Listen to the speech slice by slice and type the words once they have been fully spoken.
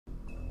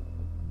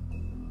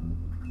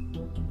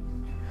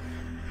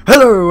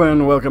Hello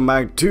and welcome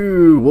back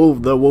to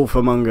the Wolf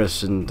Among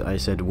Us, and I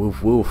said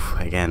wolf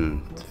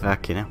again.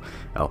 Fuck, you know.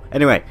 Oh,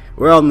 anyway,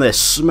 we're on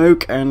this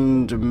Smoke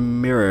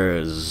and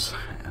Mirrors.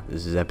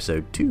 This is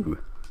episode 2.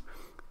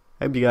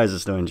 Hope you guys are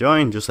still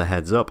enjoying. Just a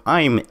heads up,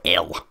 I'm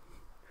ill.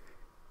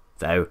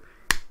 So,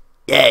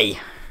 yay!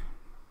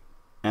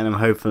 And I'm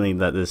hoping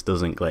that this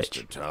doesn't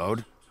glitch. Mr.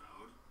 Toad?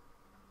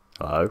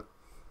 Hello?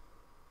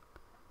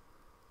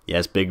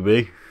 Yes, Big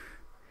B?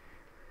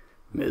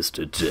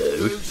 Mr. Toad.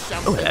 Do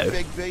something, hello.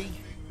 Big B,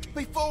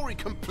 before he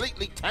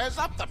completely tears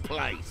up the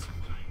place.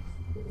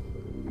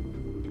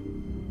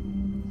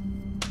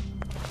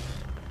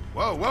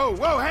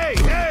 Whoa,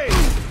 hey!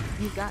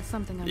 You got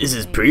something on This your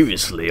is face.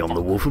 previously on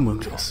the Wolf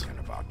Among Us. Talking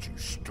about you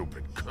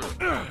stupid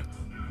cunt.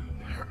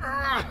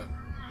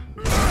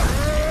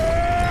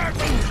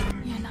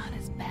 You're not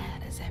as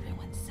bad as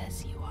everyone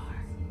says you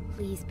are.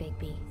 Please,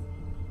 Bigby.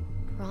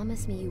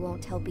 Promise me you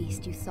won't tell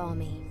Beast you saw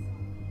me.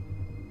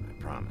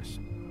 I promise.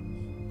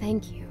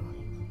 Thank you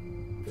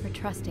for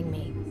trusting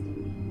me.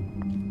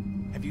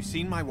 Have you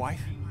seen my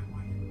wife?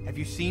 Have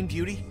you seen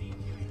Beauty?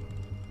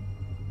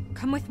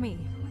 Come with me.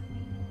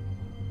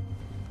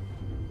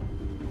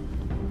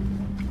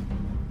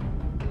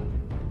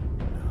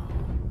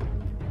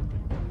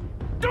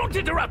 Don't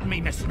interrupt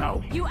me, Miss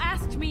Snow! You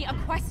asked me a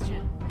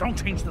question.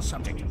 Don't change the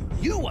subject.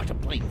 You are to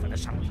blame for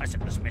this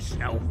unpleasantness, Miss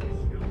Snow.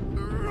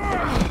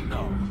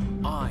 No,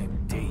 I'm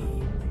D.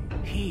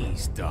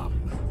 He's dumb.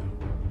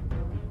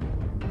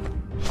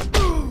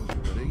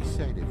 But he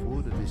said if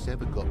word of this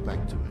ever got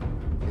back to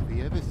him, if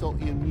he ever thought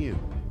you knew,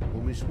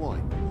 or Miss White,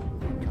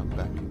 he'd come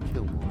back and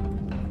kill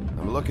one.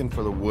 I'm looking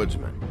for the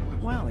woodsman.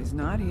 Well, he's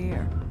not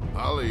here.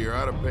 Ollie, you're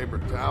out of paper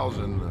towels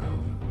and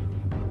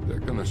they're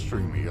gonna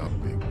string me up,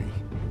 Bigby.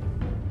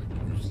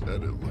 Like you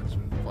said, it looks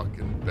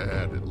fucking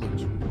bad. It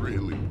looks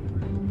really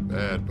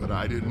bad, but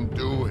I didn't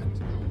do it.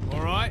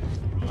 Alright,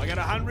 I got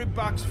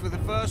 $100 for the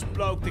first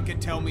bloke that can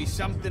tell me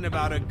something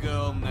about a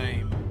girl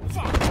named...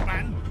 Fuck,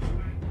 man!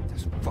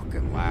 This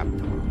fucking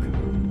lapdog.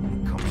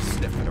 He comes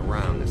sniffing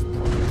around this place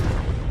with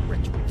the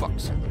rich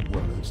fucks in the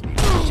world need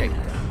to shake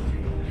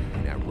down.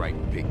 Ain't that right,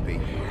 Bigby?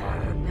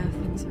 Now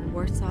things are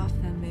worse off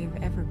than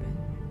they've ever been.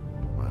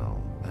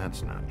 Well,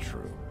 that's not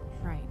true.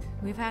 Right.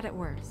 We've had it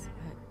worse,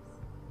 but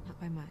not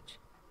by much.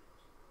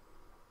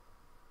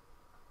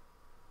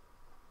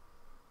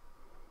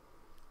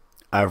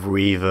 Have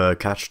we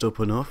catched up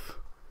enough?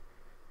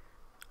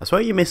 I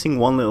swear you're missing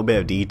one little bit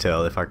of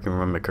detail, if I can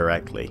remember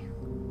correctly.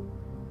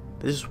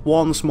 There's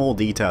one small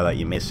detail that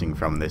you're missing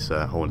from this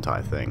whole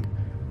entire thing.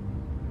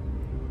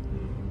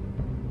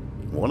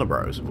 Warner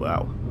Bros.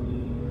 Wow.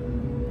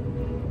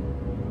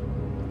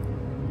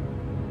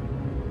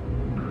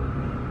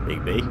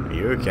 Big B, are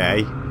you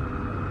okay?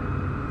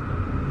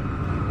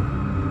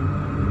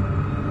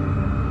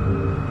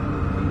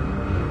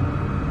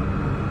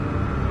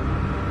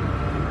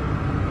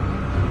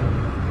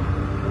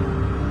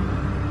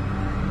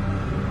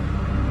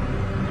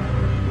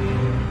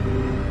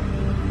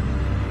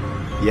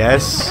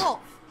 Yes.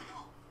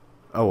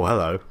 Oh,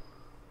 hello.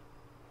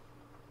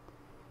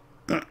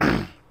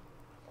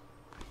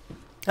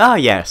 Ah,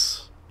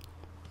 yes.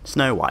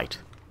 Snow White.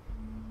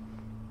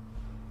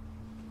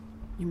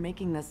 You're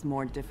making this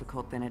more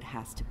difficult than it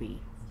has to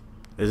be.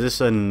 Is this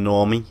a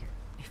normie?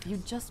 If you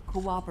just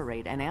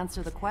cooperate and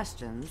answer the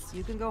questions,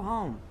 you can go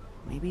home.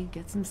 Maybe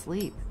get some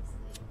sleep.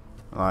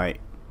 Like,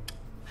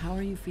 How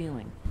are you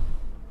feeling?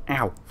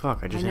 ow, fuck,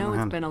 I I just hit know my it's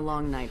hand. funny. Been a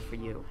long night for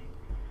you.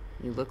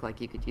 You look like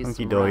you could use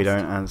Hunky some dory,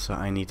 rest. don't answer.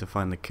 I need to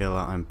find the killer.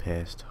 I'm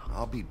pissed.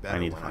 I'll be better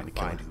need to when find I a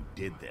killer. find who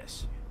did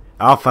this.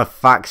 Oh, for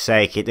fuck's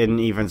sake, it didn't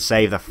even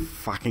save the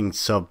fucking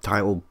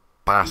subtitle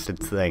bastard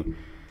thing.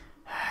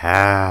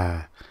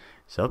 Ah,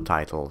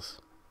 subtitles.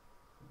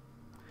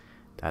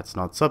 That's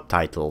not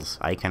subtitles.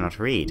 I cannot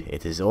read.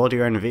 It is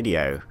audio and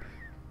video.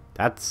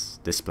 That's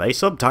display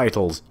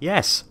subtitles.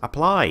 Yes,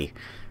 apply.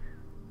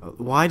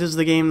 Why does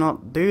the game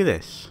not do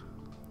this?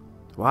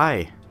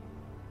 Why?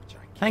 Which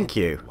I Thank can't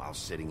you. do while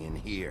sitting in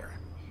here.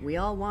 We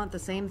all want the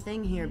same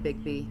thing here,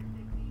 Bigby.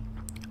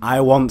 I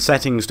want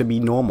settings to be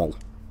normal.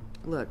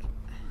 Look,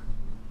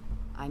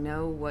 I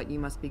know what you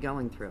must be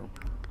going through.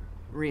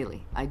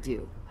 Really, I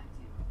do.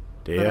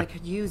 Do But I you?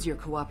 could use your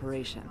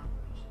cooperation.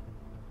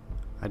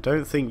 I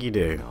don't think you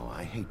do. No,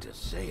 I hate to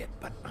say it,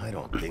 but I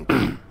don't think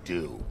you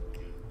do.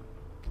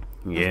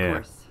 Of Yeah.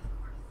 course.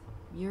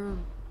 You're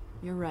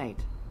right.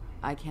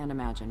 I can't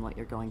imagine what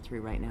you're going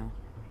through right now.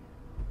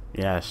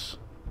 Yes.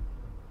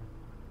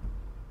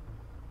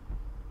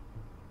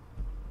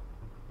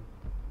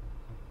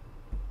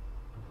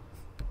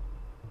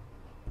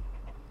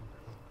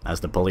 As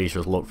the police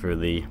just look through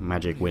the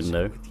magic What is it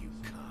window. with you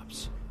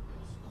cops?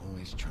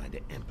 Always trying to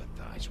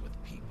empathize with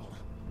people.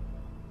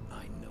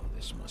 I know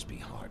this must be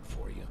hard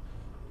for you.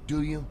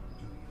 Do you?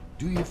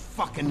 Do you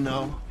fucking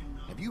know?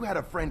 Have you had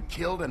a friend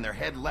killed and their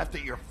head left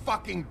at your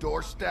fucking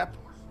doorstep?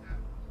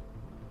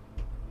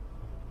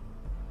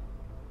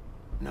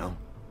 No?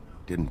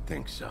 Didn't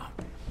think so.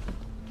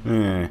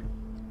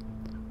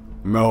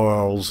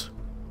 Morals.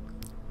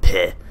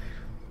 Peh.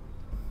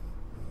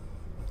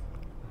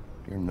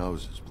 Your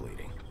nose is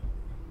bleeding.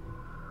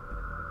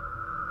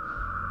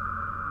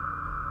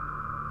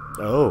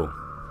 Oh.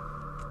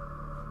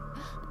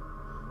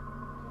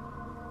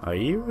 Are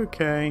you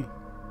okay?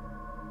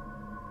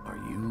 Are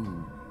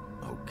you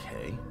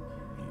okay?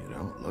 You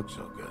don't look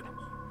so good.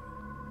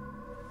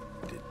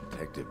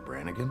 Detective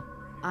Brannigan?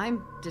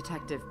 I'm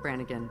Detective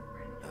Brannigan.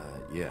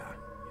 Yeah,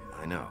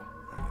 I know.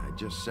 I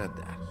just said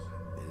that.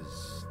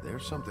 Is there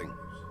something?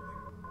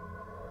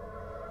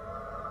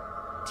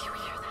 Do you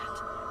hear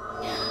that?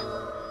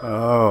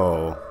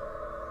 Oh.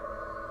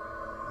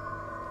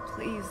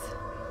 Please.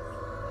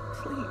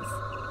 Please.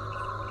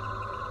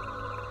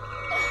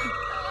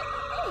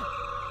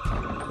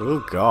 Oh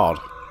God.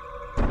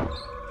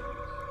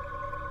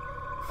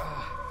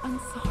 I'm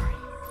sorry.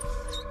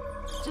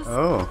 Just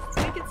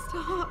make it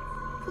stop,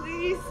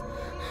 please.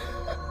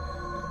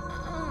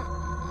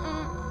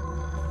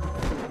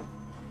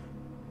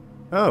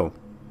 Oh.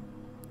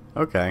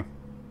 Okay.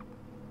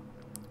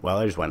 Well,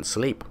 they just went to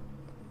sleep.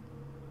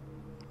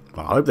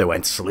 Well, I hope they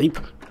went to sleep.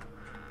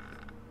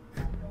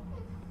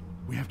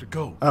 We have to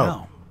go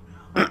now.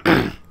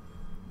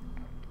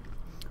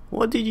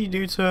 What did you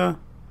do to her?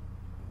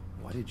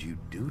 What did you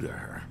do to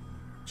her?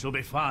 She'll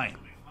be fine.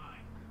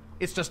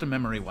 It's just a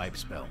memory wipe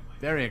spell.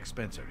 Very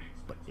expensive,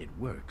 but it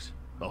works.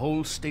 The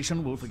whole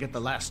station will forget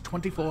the last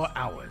 24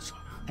 hours.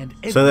 And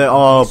So there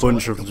are a everyone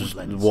bunch saw of the just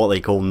Woodlands. what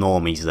they call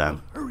normies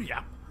then. Hurry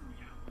up.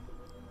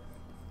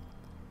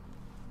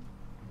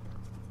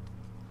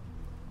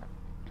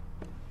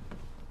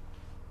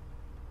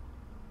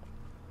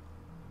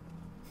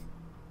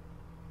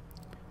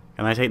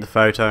 Can I take the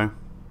photo?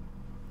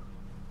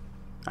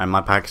 And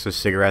my packs of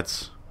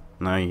cigarettes?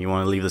 No, you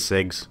want to leave the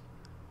cigs?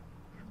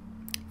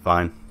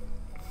 Fine.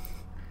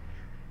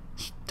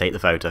 Just take the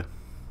photo.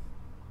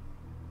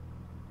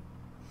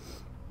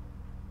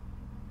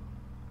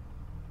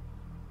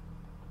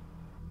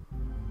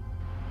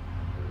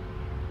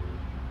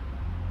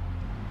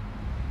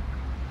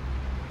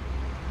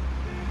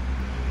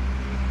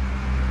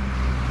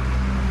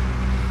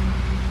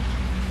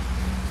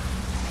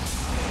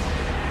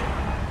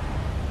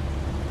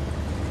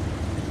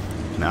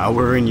 Now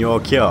we're in your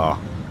cure.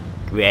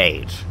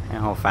 Great.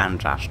 How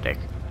fantastic.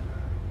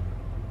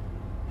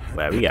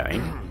 Where are we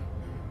going?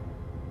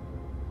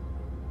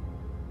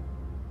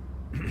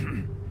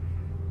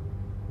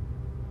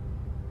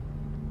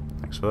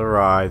 Thanks for the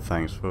ride.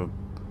 Thanks for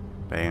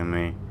paying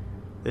me.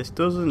 This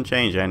doesn't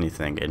change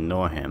anything.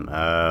 Ignore him.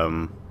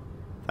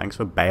 Thanks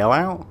for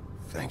bailout?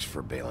 Thanks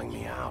for bailing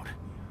me out.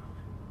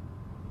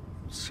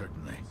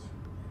 Certainly.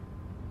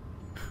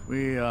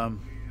 We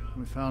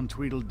found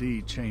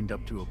Tweedledee chained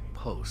up to a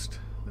post.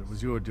 That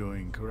was your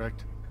doing,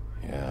 correct?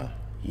 Yeah.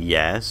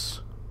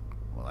 Yes.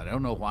 Well, I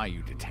don't know why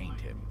you detained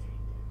him.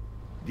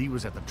 Dee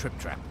was at the Trip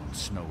Trap when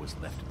Snow was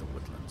left at the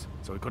Woodlands,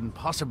 so he couldn't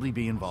possibly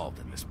be involved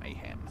in this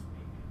mayhem.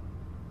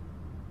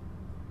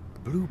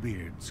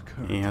 Bluebeard's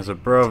currently... He has a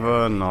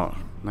brother, not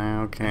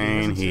now,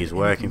 Kane. He's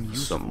working for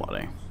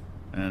somebody.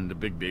 And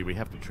Bigby, we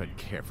have to tread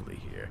carefully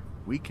here.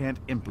 We can't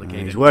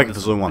implicate He's an working for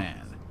innocent someone.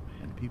 man,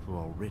 and people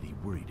are already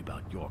worried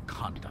about your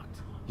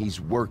conduct.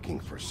 He's working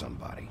for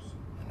somebody.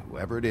 And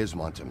whoever it is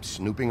wants him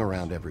snooping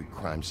around every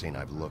crime scene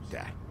I've looked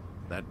at.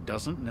 That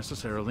doesn't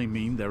necessarily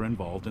mean they're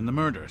involved in the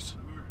murders.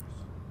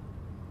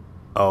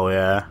 Oh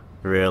yeah?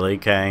 Really,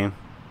 Kane?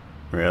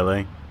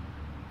 Really?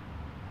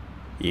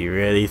 You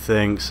really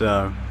think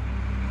so?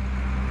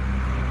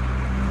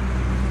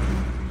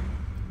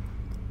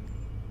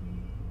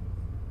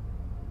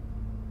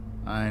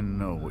 I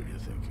know what you're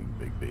thinking,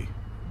 Bigby.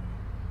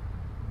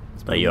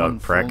 It's That been you're a one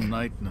prick. full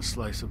night and a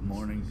slice of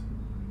morning,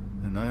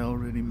 and I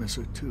already miss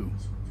her too.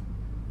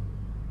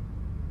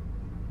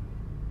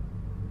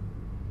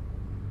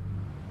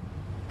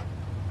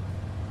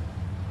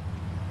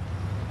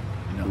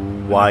 You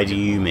know, Why do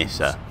you miss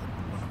her?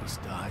 when one of us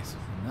dies.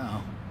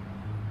 Now,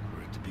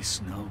 for it to be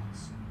Snow,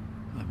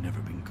 I've never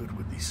been good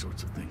with these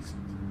sorts of things.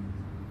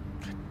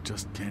 I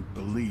just can't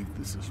believe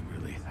this is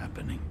really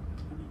happening.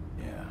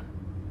 Yeah.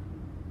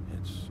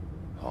 It's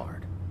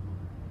hard.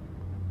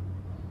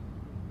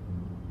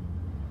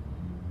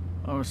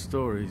 Our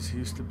stories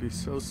used to be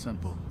so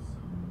simple.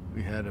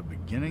 We had a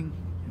beginning,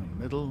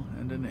 a middle,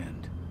 and an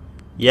end.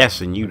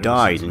 Yes, and you But ever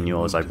died since in we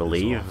yours, I moved to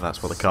this believe. office,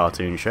 That's what the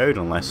cartoon showed,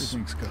 unless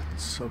Everything's gotten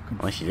so confused.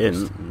 unless you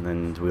didn't, and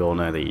then we all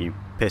know that you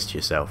pissed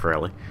yourself,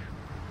 really.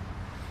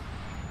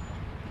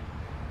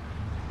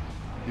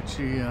 Did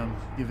she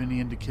give any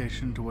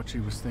indication to what she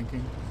was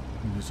thinking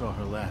when you saw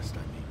her last? I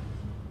mean,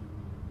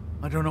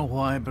 I don't know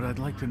why, but I'd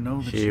like to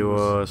know that She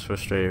was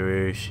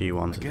frustrated. She I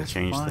wanted to guess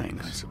change fine, I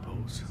things.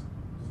 suppose.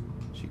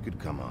 She could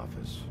come off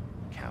as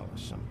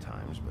callous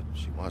sometimes, but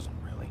she wasn't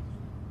really.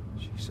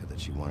 She said that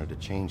she wanted to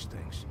change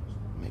things.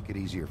 Make it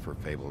easier for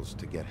Fables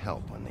to get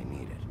help when they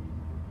need it.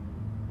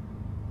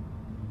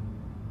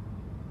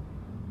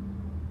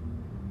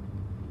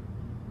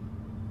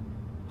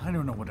 I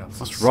don't know what else.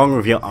 What's to wrong say.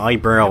 with your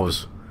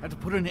eyebrows? I had to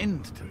put an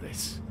end to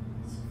this.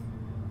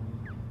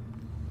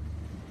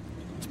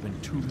 It's been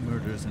 2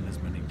 murders in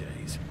as many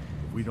days.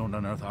 If we don't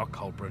unearth our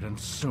culprit, and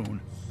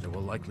soon, there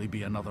will likely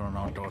be another on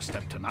our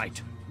doorstep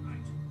tonight.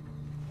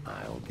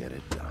 I'll get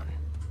it done.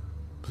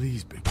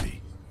 Please, Bigby,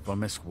 for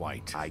Miss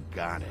White. I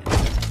got it.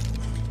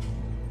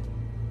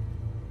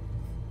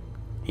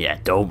 Yeah,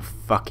 don't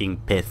fucking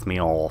piss me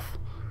off.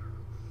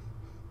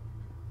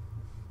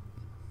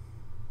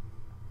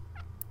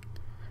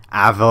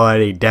 I've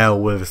already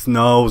dealt with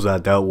Snows, I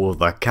dealt with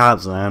the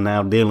cops, and I'm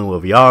now dealing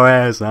with your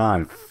ass, and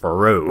I'm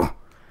through.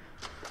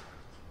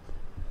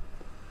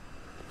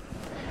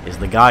 Is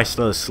the guy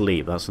still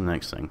asleep? That's the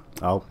next thing.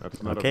 Oh,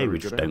 okay, we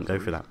just don't go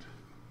for that.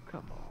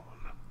 Come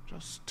on,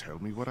 just tell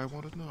me what I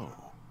want to know.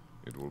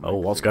 It will Oh,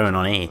 make what's things going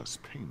on here? less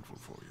painful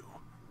for you,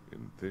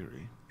 in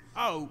theory.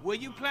 Oh, were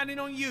you planning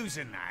on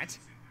using that?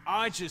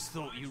 I just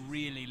thought you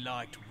really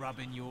liked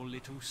rubbing your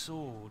little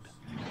sword.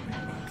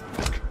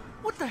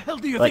 What the hell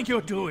do you think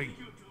you're doing?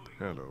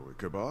 Hello,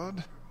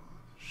 Ichabod.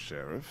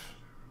 Sheriff.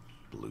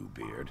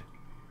 Bluebeard.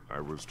 I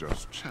was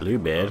just chatting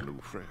Bluebeard? with our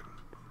new friend.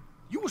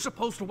 You were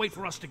supposed to wait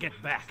for us to get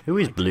back. Who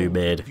is I told you,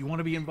 Bluebeard? If you want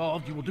to be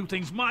involved, you will do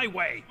things my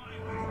way.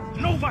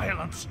 No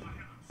violence.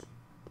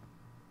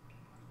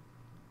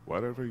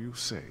 Whatever you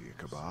say,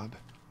 Ichabod.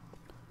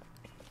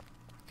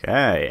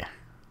 Okay.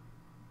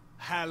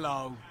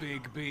 Hello,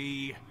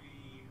 Bigby.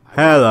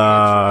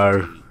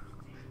 Hello.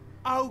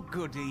 Oh,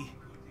 goody.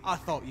 I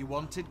thought you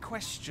wanted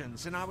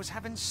questions, and I was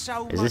having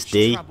so Is much this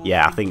D? trouble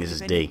Yeah, I thinking think this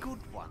is of any D.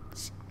 good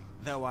ones.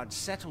 Though I'd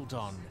settled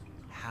on,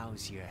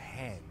 how's your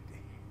head?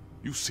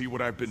 You see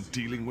what I've been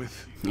dealing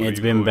with? It's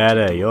been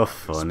better. You're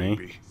funny.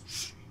 Baby?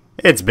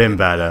 It's been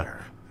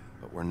better.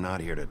 But we're not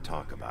here to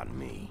talk about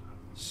me.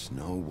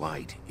 Snow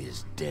White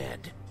is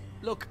dead.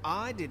 Look,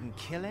 I didn't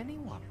kill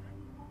anyone.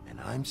 And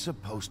I'm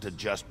supposed to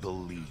just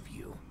believe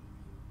you.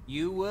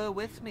 You were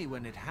with me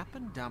when it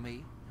happened,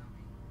 dummy.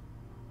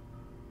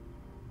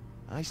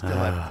 I still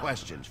have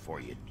questions for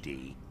you,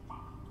 D.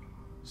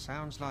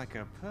 Sounds like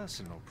a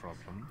personal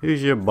problem.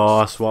 Who's your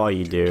boss? What are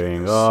you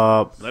doing?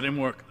 Oh, Let him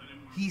work.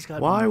 He's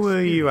got why more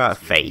were you at experience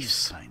with these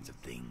Faith's? kinds of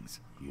things.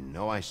 You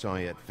know I saw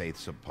you at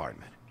Faith's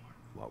apartment.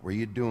 What were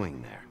you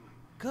doing there?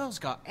 Girl's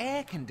got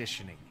air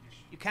conditioning.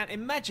 You can't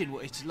imagine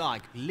what it's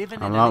like living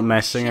in I'm a not little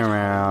messing shithole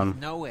around. with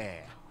no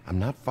air. I'm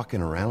not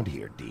fucking around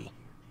here, D.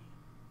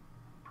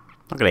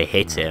 I'm not gonna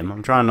hit him.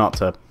 I'm trying not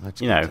to,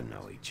 Let's you get know. to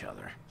know each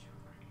other.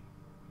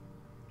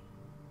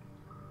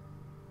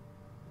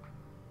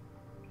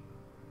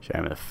 Show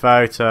him the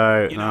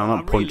photo. You No, know, I'm I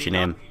not really punching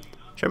like- him.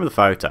 Show me the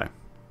photo.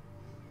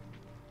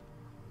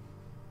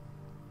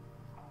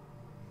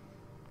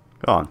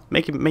 Go on,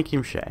 make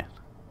him share.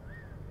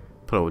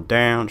 Put it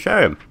down.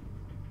 Show him.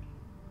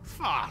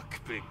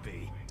 Fuck,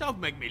 Bigby. Don't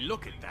make me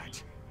look at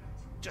that.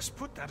 Just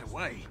put that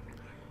away.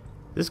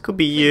 This could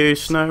be you.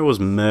 Snow was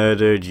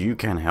murdered. You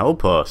can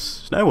help us.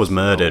 Snow was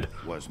murdered.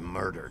 Was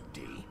murdered,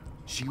 D.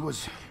 She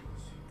was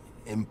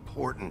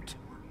important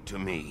to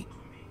me.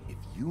 If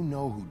you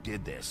know who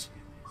did this,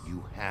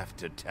 you have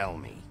to tell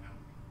me.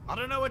 I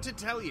don't know what to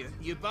tell you.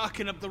 You're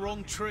barking up the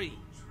wrong tree.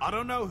 I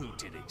don't know who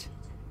did it.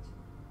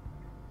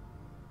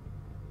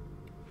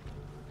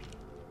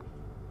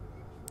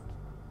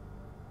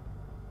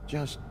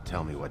 Just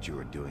tell me what you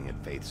were doing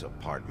at Faith's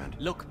apartment.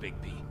 Look,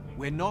 Bigby,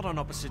 we're not on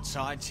opposite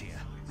sides here.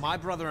 My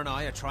brother and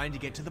I are trying to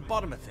get to the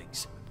bottom of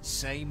things.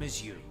 Same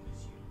as you.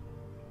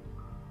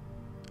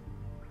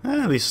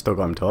 At least still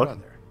got him talking.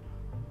 Brother.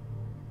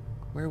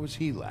 Where was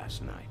he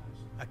last night?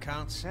 I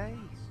can't say.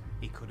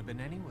 He could have been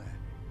anywhere.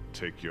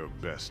 Take your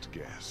best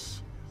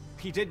guess.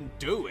 He didn't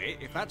do it,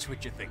 if that's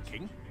what you're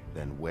thinking.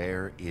 Then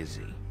where is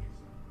he?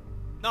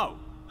 No,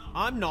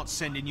 I'm not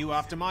sending you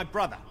after my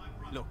brother.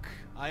 Look,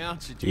 I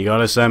answered you. You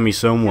gotta send me Can I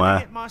somewhere.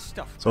 get my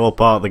stuff It's all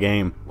part of the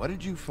game. What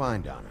did you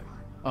find on him?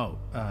 Oh,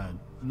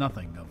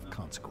 nothing of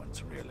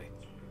consequence, really.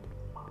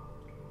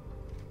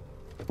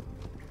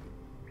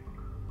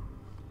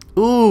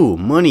 Ooh,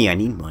 money. I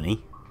need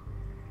money.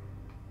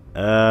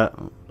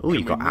 Ooh, you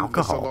Can got we move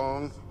this alcohol.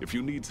 along? If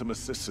you need some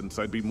assistance,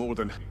 I'd be more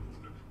than...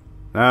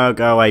 No,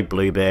 go away,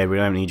 Bluebeard. We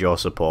don't need your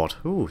support.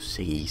 Ooh,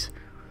 C's.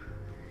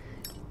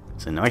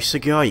 It's a nice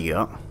cigar you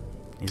got.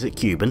 Is it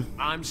Cuban?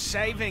 I'm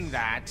saving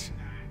that.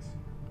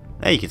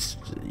 Hey, you could,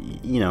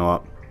 you know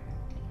what?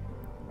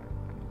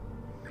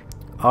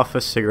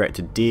 Offer cigarette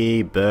to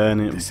D, burn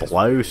it,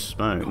 blow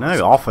smoke.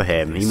 No, offer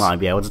him. He might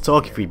be able to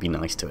talk if we'd be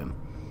nice to him.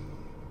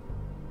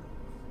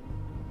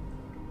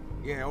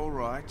 Yeah, all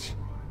right.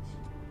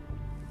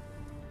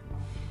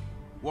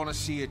 Want to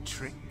see a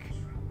trick?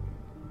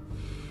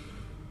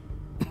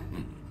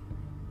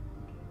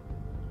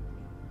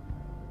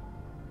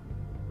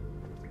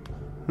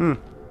 Look,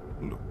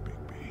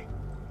 Bigby,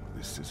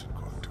 this isn't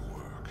going to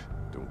work.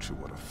 Don't you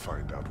want to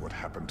find out what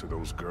happened to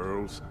those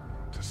girls?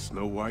 To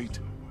Snow White?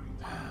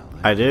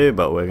 I do,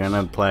 but we're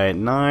gonna play it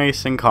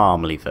nice and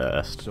calmly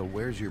first. So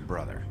where's your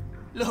brother?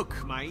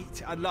 Look,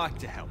 mate, I'd like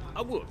to help.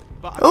 I would,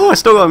 but Oh, I can't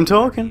still got him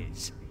tell you talking. where he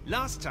is.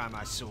 Last time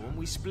I saw him,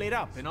 we split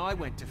up, and I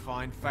went to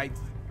find Faith.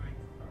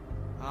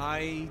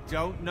 I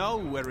don't know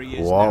where he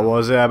is What now.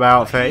 was it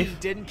about He Faith?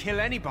 didn't kill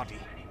anybody.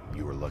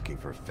 You were looking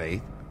for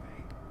Faith?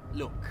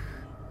 Look,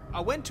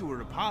 I went to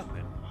her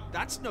apartment.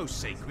 That's no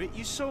secret.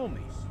 You saw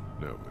me.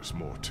 No, there's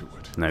more to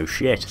it. No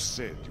shit. You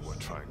said you were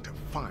trying to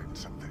find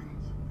something.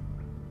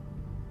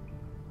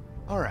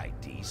 All right,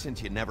 D,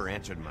 since you never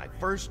answered my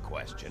first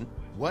question,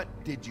 what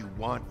did you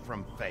want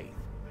from Faith?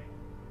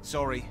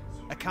 Sorry,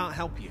 I can't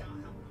help you.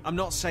 I'm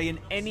not saying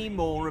any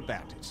more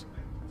about it.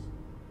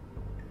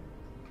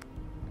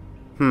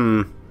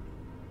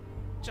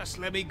 Just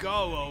let me go,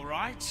 all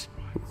right?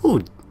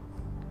 Ooh,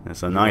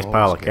 that's a nice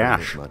pile of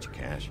cash. Much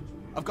cash.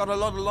 I've got a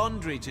lot of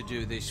laundry to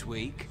do this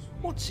week.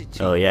 What's it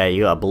to Oh you? yeah,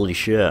 you got a bloody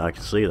shirt, I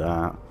can see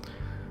that.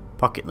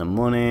 Pocket the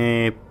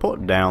money,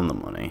 put down the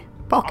money.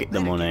 Pocket the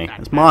money,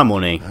 it's my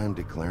money. I'm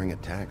declaring a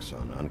tax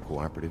on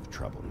uncooperative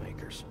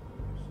troublemakers.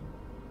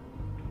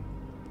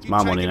 It's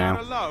my money You now.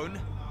 take it out a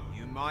loan?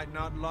 You might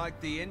not like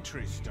the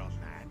interest on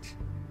that.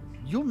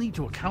 You'll need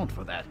to account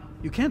for that.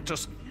 You can't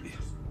just...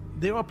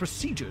 There are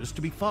procedures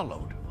to be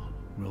followed.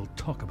 We'll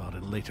talk about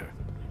it later.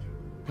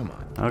 Come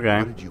on. Okay.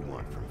 What did you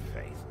want from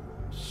Faith?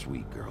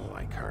 Sweet girl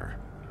like her.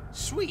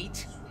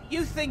 Sweet?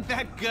 You think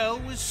that girl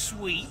was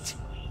sweet?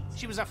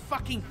 She was a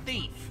fucking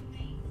thief.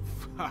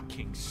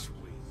 Fucking sweet.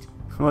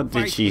 What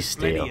did Faith she was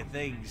plenty steal? of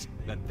things,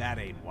 but that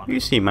ain't one. You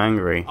seem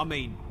angry. I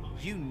mean,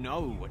 you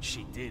know what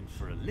she did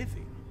for a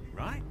living,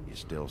 right? You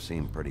still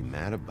seem pretty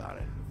mad about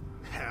it.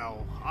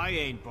 Hell, I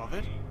ain't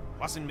bothered.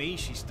 Wasn't me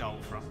she stole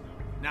from.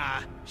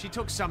 Nah, she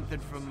took something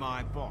from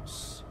my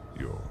boss.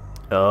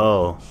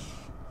 Oh.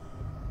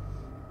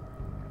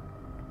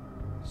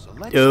 So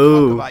let's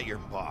Ooh. talk about your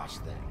boss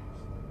then.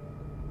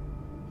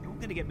 You're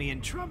gonna get me in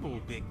trouble,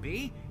 Big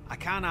B. I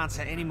can't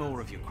answer any more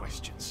of your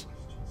questions.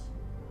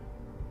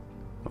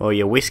 Oh,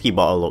 your whiskey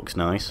bottle looks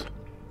nice.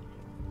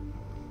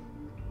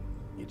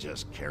 You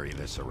just carry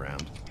this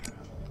around.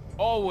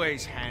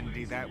 Always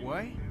handy that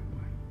way.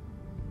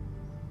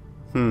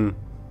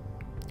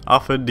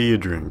 Offered you a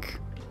drink.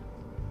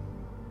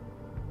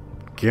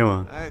 Come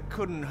on.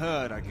 Couldn't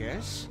hurt, I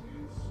guess.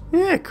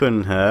 Yeah, it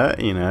couldn't hurt,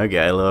 you know,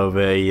 get a little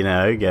bit, you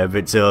know, get a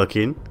bit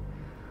talking.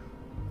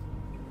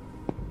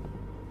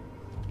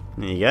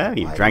 There you go,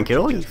 you Why drank it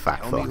don't all, you just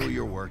fat tell fuck. me who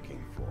you're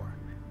working for.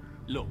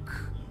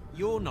 Look,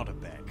 you're not a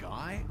bad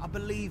guy. I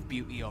believe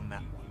Beauty on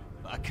that one.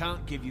 But I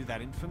can't give you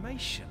that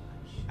information.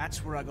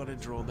 That's where I gotta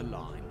draw the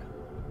line.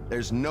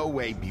 There's no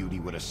way Beauty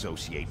would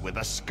associate with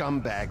a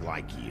scumbag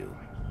like you.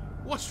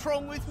 What's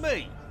wrong with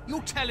me?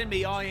 You're telling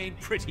me I ain't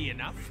pretty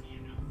enough?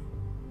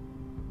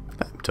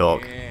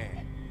 Talk. Yeah,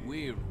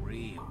 we're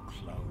real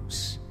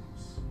close.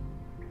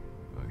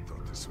 I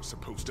thought this was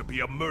supposed to be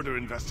a murder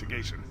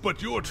investigation,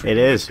 but you're It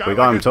is. We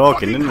got him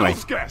talking, didn't we?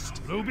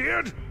 Guest,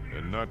 Bluebeard,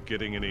 and not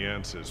getting any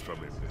answers from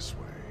him this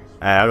way.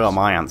 Hey, I got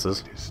my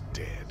answers. Is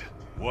dead.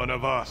 One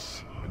of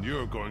us, and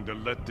you're going to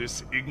let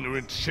this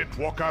ignorant shit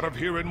walk out of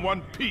here in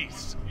one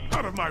piece.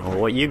 Out of my way. Well,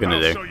 what are you gonna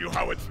I'll do? show you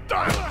how it's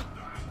done.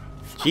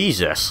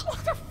 Jesus.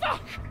 What the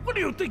fuck? What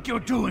do you think you're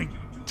doing?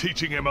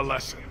 Teaching him a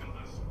lesson.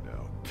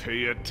 Now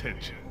pay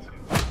attention.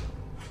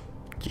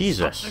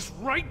 Jesus. This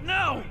right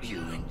now!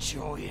 You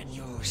enjoying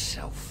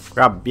yourself?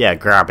 Grab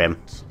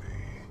him.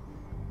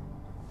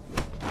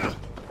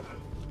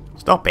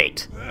 Stop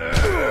it.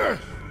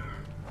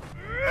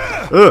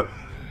 Ugh.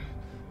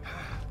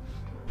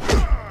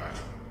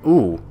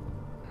 Ooh.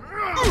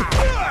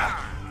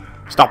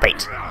 Stop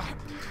it.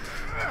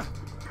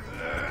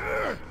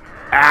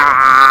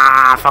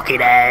 Ah,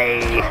 fucking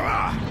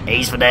A.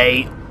 A's for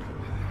day.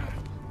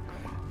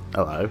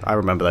 Hello, I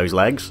remember those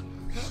legs.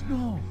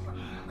 No.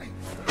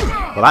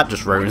 Well, that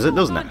just ruins it,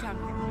 doesn't it?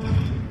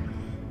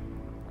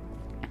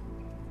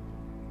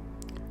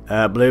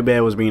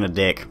 Bluebeard was being a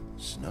dick.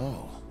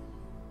 Snow.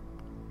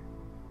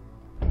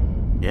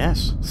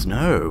 Yes,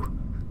 Snow.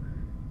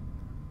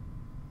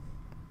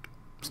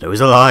 Snow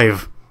is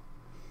alive.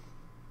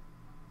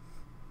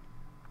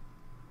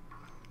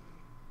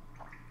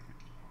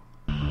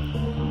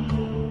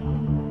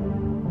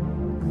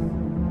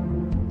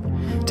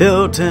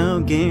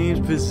 Telltale Games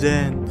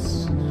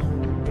presents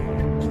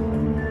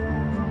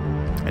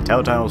a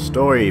Telltale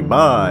story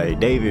by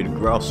David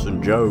Gross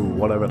and Joe,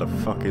 whatever the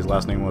fuck his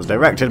last name was,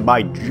 directed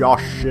by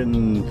Josh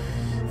and...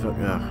 fuck.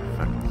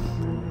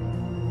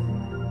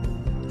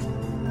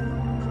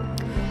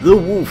 The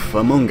Wolf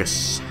Among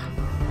Us.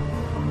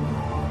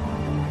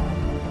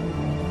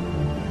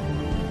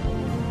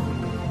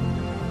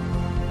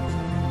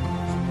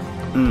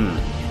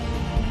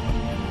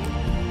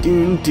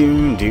 Doom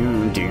doom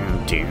doom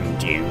doom doom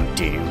doom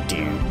doom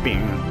doom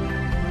doom.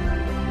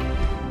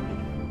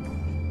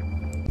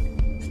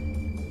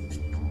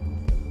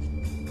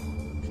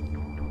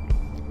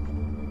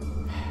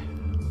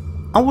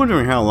 I'm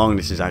wondering how long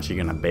this is actually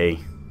gonna be.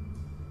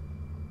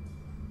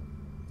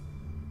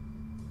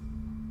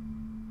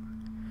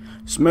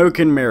 Smoke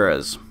and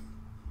Mirrors.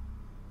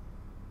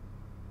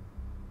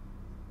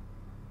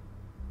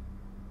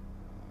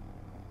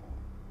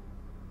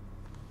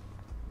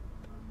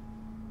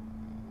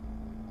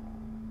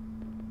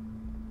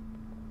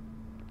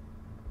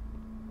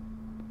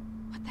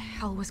 What the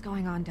hell was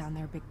going on down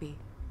there, Bigby?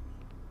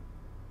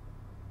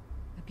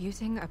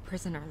 Abusing a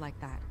prisoner like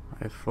that.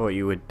 I thought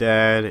you were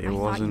dead. It I thought you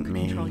wasn't could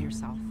me. control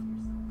yourself.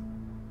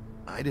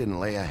 I didn't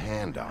lay a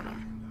hand on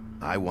him.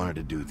 I wanted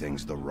to do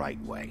things the right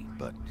way,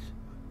 but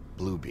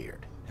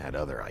Bluebeard had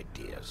other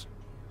ideas.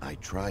 I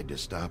tried to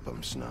stop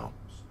him, Snow.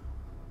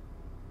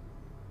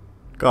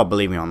 God,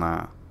 believe me on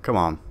that. Come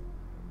on.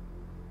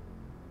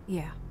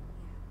 Yeah.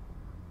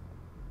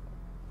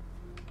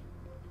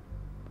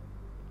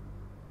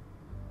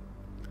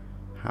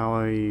 How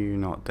are you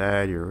not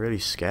dead? You really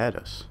scared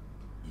us.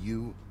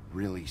 You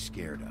really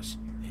scared us.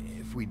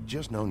 If we'd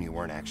just known you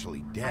weren't actually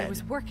dead... I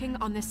was working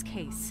on this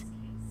case.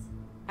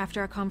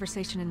 After a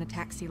conversation in the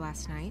taxi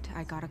last night,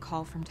 I got a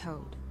call from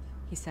Toad.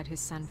 He said his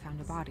son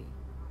found a body.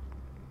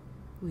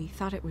 We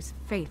thought it was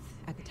Faith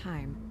at the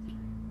time.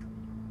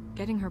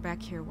 Getting her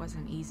back here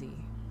wasn't easy.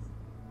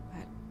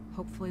 But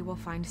hopefully we'll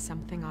find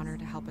something on her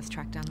to help us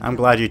track down the I'm killer.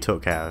 glad you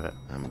took care of it.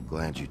 I'm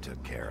glad you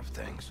took care of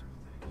things.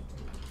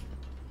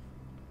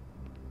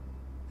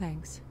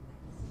 Thanks.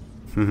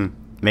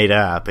 Made her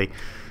happy.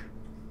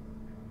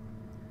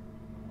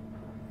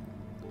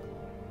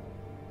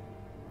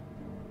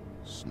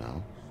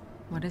 Snow?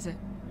 What is it?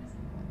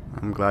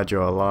 I'm glad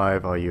you're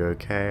alive. Are you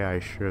okay? I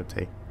should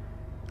take.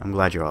 I'm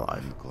glad you're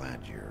alive. I'm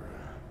glad you're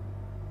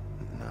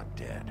not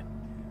dead.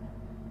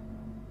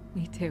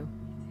 Me too.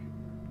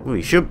 Well,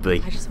 you should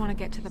be. I just want to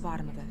get to the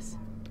bottom of this.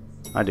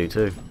 I do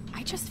too.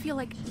 I just feel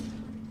like...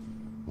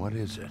 What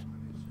is it?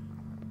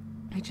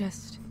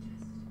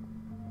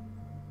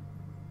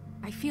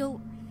 I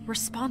feel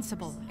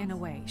responsible in a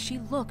way. She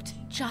looked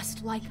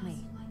just like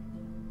me.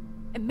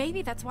 And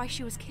maybe that's why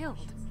she was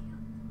killed.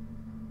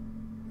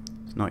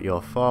 It's not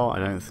your fault. I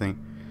don't think.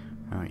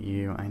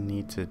 You. I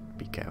need to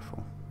be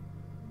careful.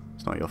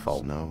 It's not your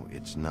fault. No,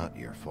 it's not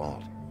your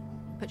fault.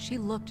 But she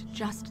looked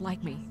just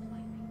like me.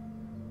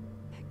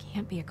 That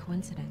can't be a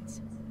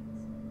coincidence.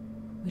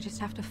 We just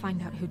have to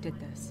find out who did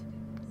this.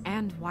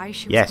 And why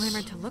she was Yes.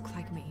 clamored to look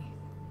like me.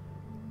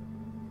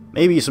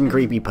 Maybe some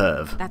creepy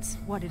perv. That's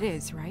what it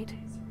is, right?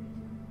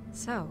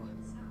 So,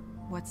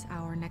 what's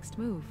our next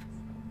move?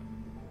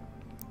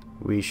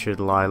 We should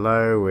lie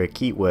low. We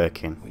keep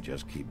working. We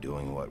just keep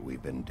doing what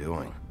we've been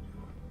doing.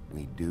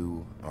 We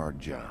do our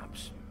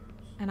jobs.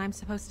 And I'm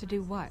supposed to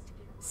do what?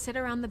 Sit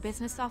around the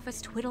business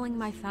office twiddling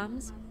my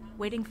thumbs?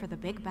 Waiting for the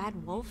big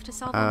bad wolf to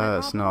solve all my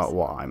problems? That's not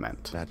what I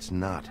meant. That's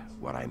not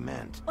what I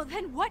meant. Well,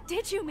 then what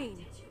did you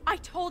mean? I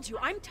told you,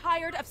 I'm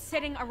tired of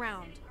sitting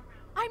around.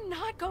 I'm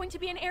not going to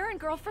be an errand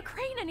girl for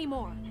Crane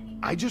anymore.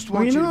 I just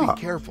want Why you to not?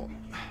 be careful.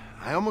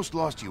 I almost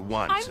lost you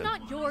once. I'm and-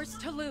 not yours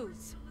to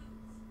lose.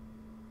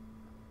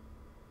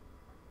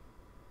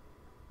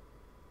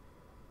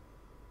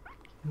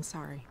 I'm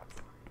sorry.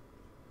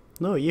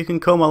 No, you can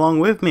come along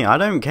with me. I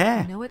don't I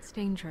care. know it's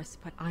dangerous,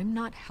 but I'm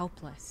not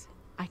helpless.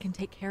 I can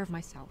take care of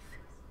myself.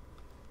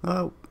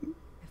 Oh,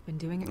 I've been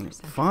doing it for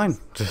centuries. fine.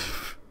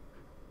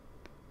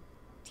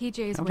 TJ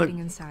is How about- waiting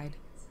inside.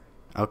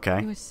 He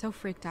Okay. was so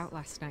freaked out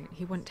last night,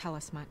 he wouldn't tell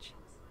us much.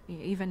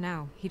 Even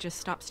now, he just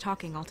stops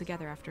talking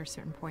altogether after a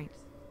certain point.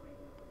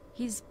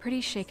 He's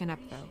pretty shaken up,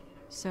 though,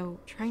 so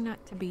try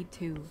not to be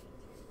too,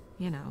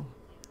 you know.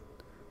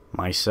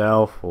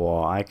 Myself,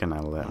 or I can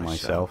handle it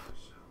myself.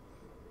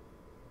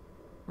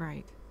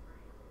 Right.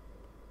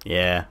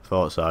 Yeah,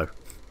 thought so.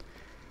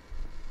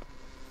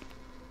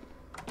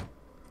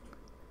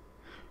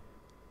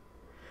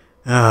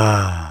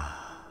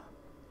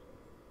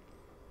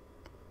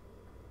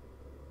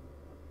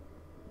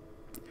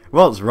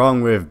 What's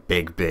wrong with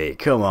Big B?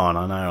 Come on,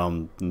 I know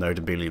I'm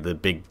notably the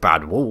big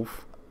bad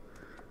wolf.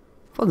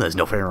 Well, there's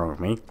nothing wrong with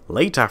me.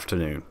 Late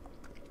afternoon.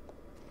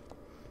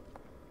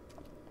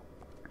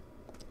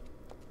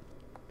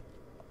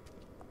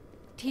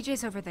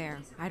 TJ's over there.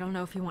 I don't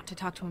know if you want to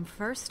talk to him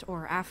first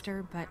or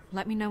after, but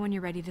let me know when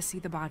you're ready to see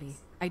the body.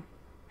 I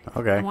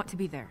Okay. want to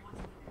be there.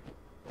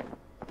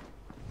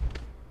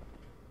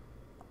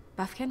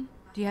 Buffkin,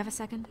 do you have a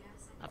second?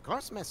 Of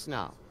course, Miss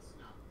Snow.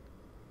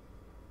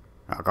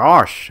 Oh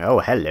gosh. Oh,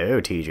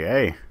 hello,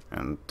 TJ.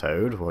 And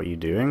Toad, what are you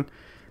doing?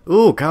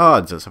 Ooh,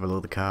 cards. Let's have a look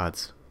at the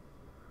cards.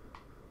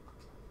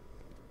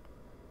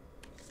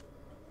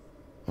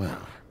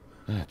 Well,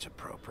 that's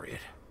appropriate.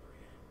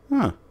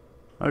 Huh.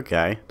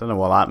 Okay. Don't know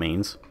what that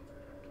means.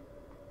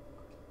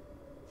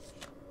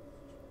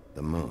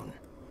 The moon.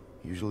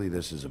 Usually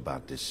this is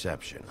about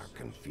deception or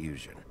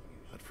confusion.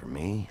 But for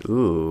me,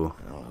 Ooh.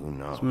 well, who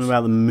knows? Something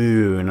about the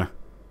moon.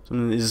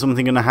 Is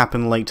something going to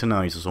happen late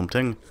tonight or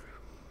something?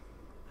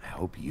 I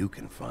hope you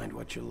can find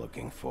what you're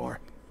looking for.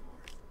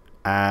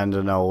 And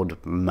an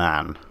old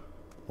man.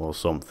 Or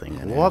something.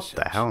 And What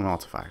the assets. hell, an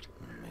artifact?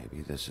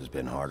 Maybe this has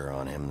been harder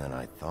on him than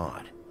I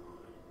thought.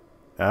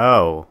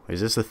 Oh,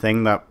 is this the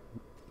thing that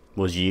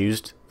was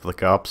used for the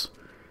cops?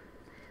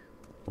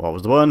 What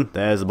was the button?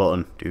 There's the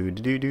button. Do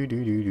do do do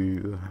do do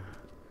do.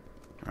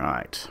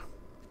 Right.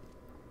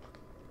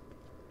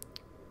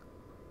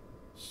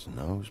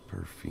 Snow's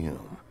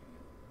perfume.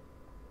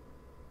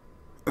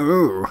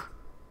 Ooh.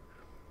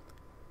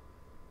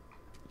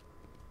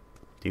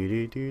 Do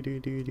do do do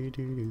do do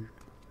do do.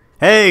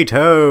 Hey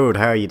Toad,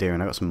 how are you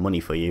doing? I got some money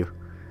for you.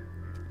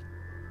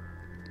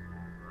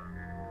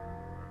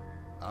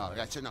 Oh,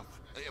 that's enough.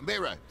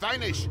 Mira,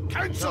 vanish,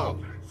 cancel!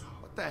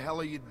 What What the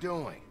hell are you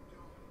doing?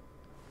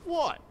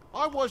 What?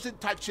 I wasn't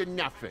touching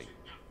nothing.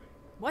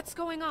 What's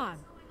going on?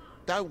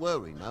 Don't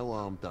worry, no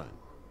harm done.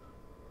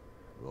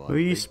 Right, Who are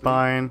you Bigby?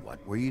 spying?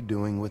 What were you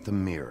doing with the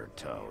mirror,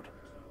 Toad?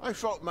 I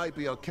thought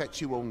maybe I'd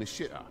catch you on the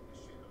shitter.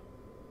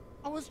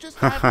 I was just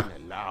having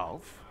a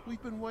laugh.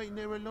 We've been waiting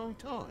there a long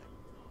time.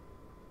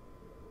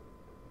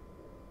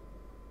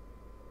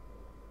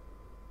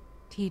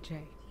 TJ.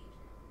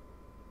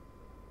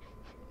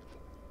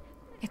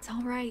 It's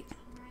all right.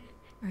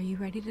 Are you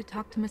ready to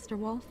talk to Mr.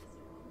 Wolf?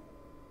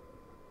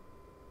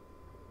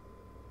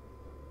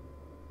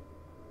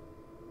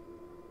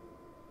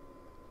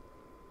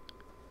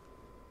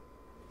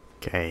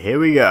 Okay, here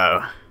we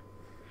go.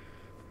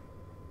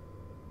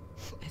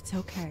 It's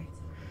okay.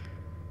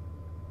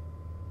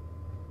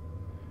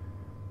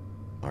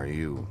 Are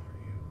you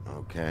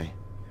okay?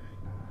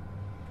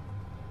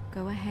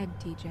 Go ahead,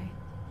 TJ.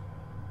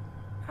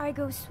 I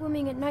go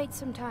swimming at night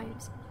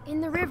sometimes,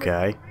 in the river.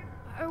 Okay.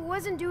 I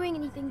wasn't doing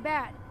anything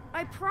bad.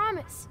 I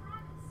promise.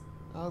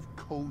 Of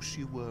course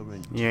you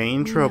weren't. You ain't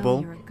in We know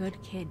trouble. You're a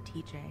good kid,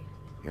 TJ.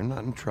 You're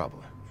not in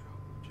trouble.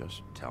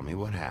 Just tell me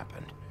what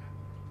happened.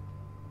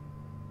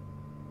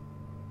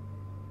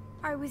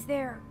 I was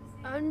there,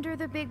 under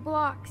the big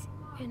blocks,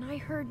 and I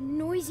heard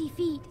noisy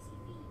feet.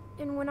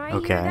 And when I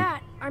Okay. hear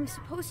that, I'm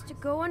supposed to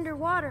go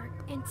underwater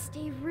and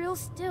stay real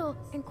still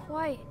and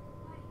quiet.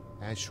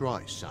 That's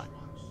right, son.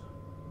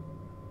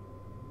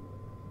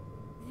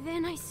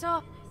 Then I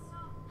saw...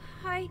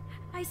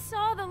 I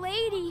saw the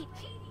lady.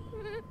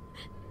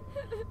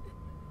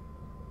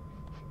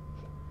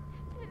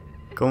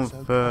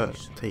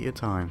 Comfort. Take your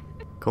time.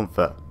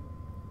 Comfort.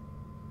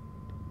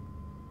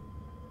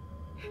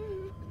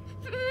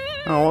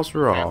 Oh, what's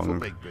Careful, wrong?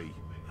 Bigby.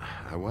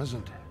 I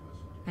wasn't.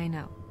 I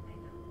know.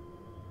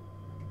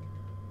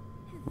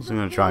 Wasn't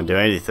gonna try and do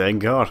anything.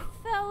 God.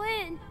 Fell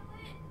in.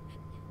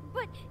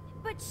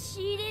 But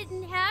she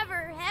didn't have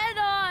her head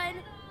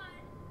on.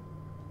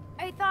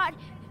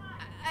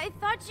 I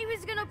thought she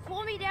was gonna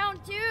pull me down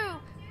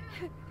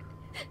too.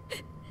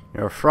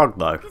 You're a frog,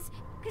 though. Cause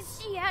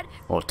she had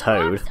Or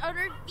toad. rocks on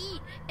her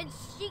feet, and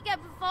she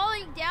kept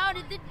falling down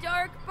in the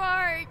dark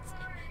parts.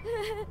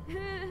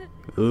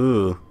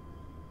 Ooh.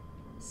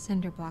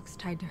 Cinder blocks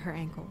tied to her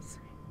ankles.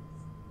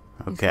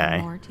 Is Okay.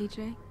 there more,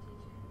 TJ?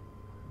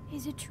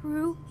 Is it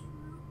true?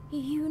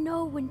 You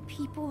know when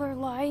people are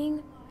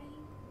lying?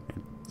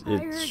 I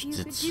heard you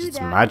could do It's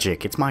that.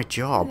 magic. It's my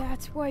job.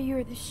 That's why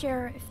you're the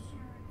sheriff.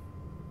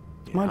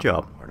 It's my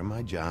job. Part of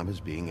my job is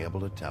being able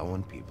to tell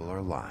when people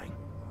are lying.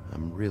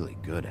 I'm really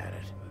good at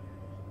it.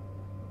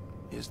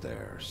 Is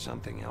there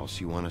something else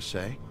you want to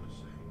say?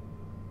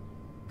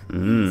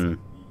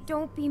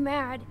 Don't be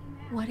mad.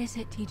 What is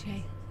it,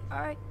 TJ?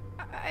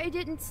 I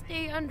didn't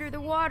stay under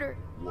the water.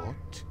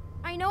 What?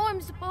 I know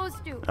I'm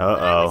supposed to. But I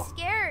Uh-oh. was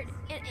scared,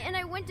 and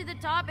I went to the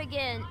top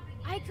again.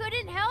 I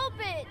couldn't help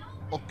it.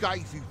 I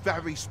gave you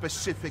very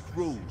specific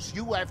rules.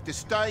 You have to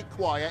stay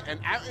quiet and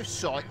out of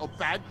sight or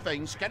bad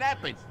things can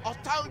happen. I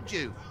told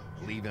you.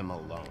 Leave him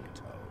alone,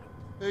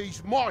 Toad.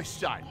 He's my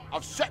son.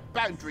 I've set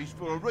boundaries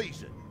for a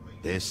reason.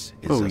 This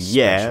is Oh, a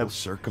yeah. special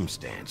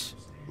circumstance.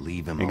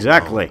 Leave him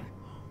Exactly. alone.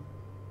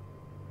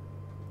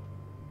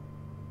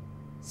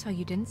 So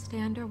you didn't stay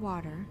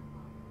underwater.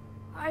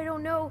 I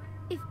don't know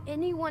if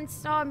anyone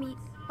saw me,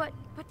 but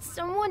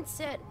someone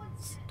said,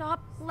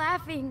 "Stop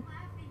laughing."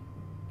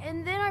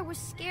 And then I was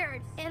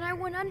scared, and I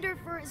went under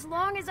for as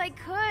long as I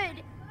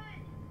could.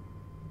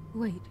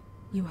 Wait,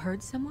 you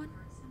heard someone?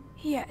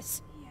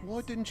 Yes,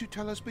 Why didn't you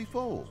tell us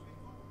before?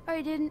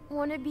 I didn't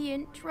want to be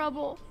in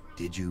trouble.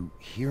 Did you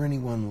hear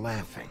anyone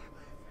laughing?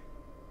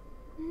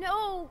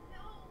 No.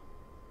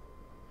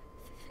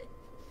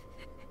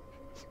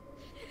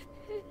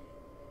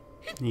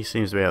 He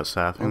seems to be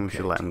outside. I think we Okay,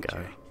 should let him go.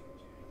 TJ.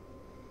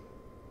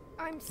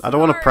 I'm sorry. I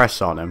don't want to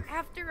press on him.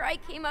 After I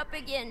came up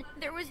again,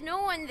 there was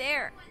no one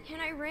there,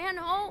 and I ran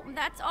home,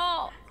 that's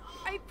all.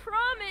 I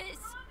promise.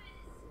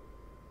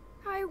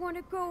 I want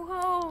to go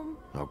home.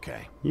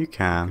 Okay, You you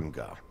can. can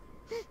go.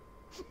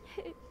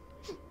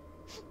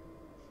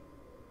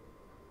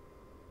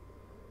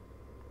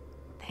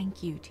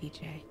 Thank you,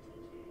 TJ.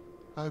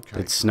 Okay,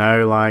 Did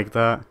snow like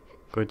that?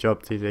 Good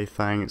job, TJ.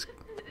 Thanks.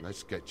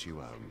 let's get you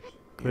home.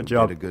 Good You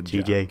job, did a good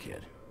TJ. job,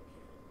 kid.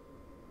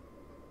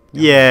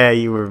 Yeah,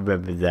 you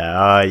remember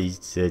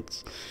that.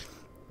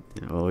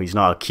 Oh, well, he's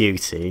not a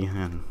cutie,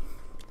 and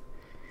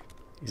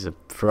he's a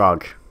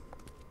frog.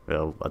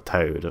 Well, a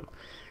toad.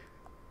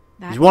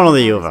 That He's one or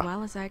the turned out other. As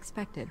well as I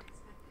expected.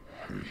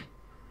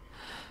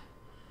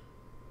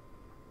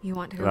 You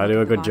want to go Did I look do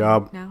at a the good body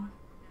job? now?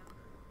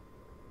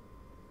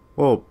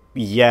 Well,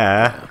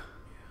 yeah.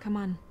 Come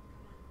on.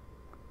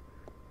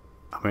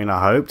 I mean,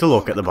 I hope to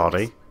look at the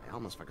body. I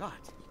almost forgot.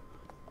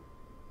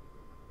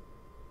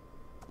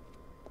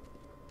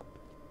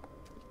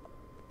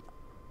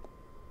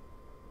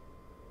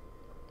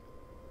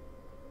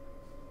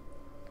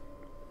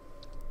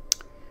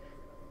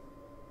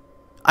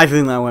 I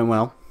think that went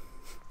well.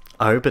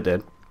 I hope it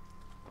did.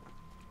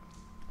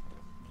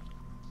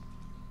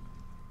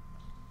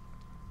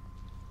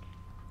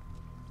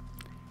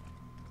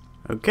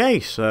 Okay,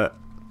 so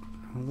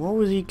what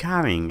was he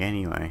carrying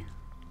anyway?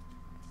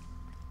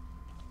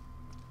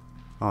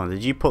 Oh,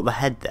 did you put the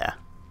head there?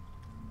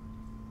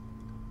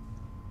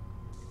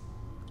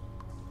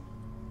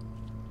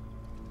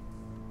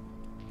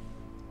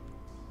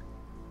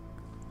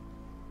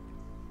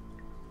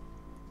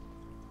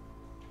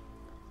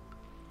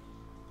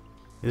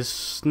 Is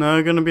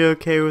Snow gonna be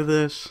okay with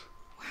this?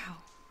 Wow.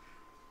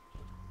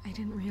 I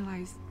didn't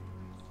realize.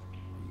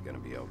 You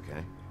gonna be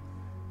okay?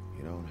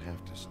 You don't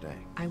have to stay.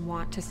 I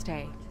want to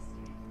stay.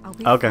 I'll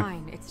be Okay.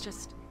 fine. It's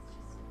just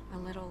a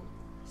little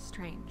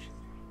strange.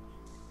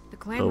 The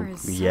glamour Oh,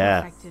 is so yeah.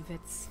 effective,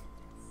 it's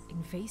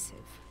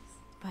invasive.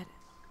 But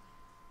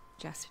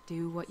just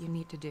do what you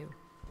need to do.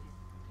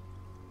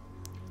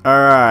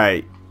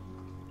 Alright.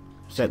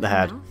 Set the Check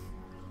head. mouth.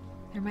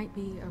 There might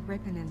be a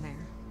ribbon in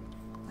there,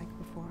 like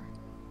before.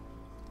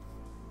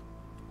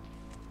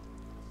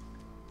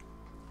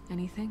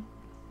 Anything?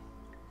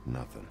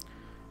 Nothing.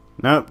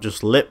 Nope,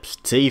 just lips,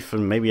 teeth,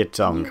 and maybe a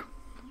tongue.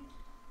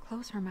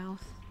 Close her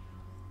mouth.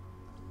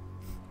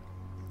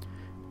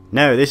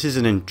 No, this is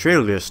an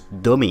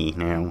ventriloquist dummy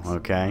now,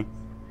 okay?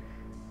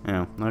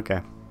 Oh,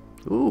 okay.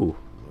 Ooh.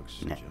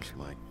 Looks Neck. just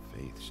like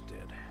Faith's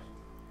did.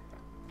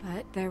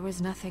 But there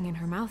was nothing in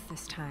her mouth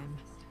this time.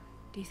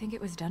 Do you think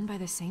it was done by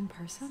the same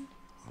person?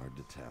 Hard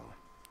to tell.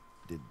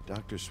 Did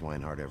Dr.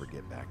 Swinehart ever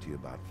get back to you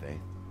about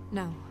Faith?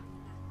 No.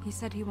 He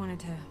said he wanted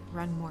to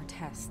run more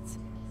tests.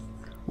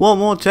 What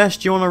more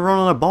tests do you want to run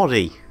on a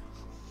body?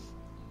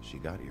 She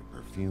got your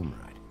perfume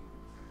right.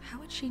 How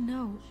would she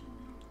know?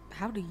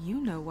 How do you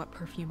know what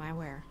perfume I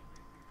wear?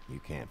 You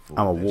can't fool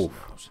I'm a this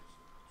wolf. nose.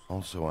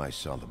 Also, I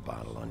saw the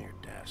bottle on your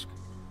desk.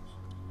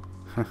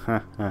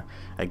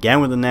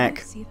 Again with the Can neck.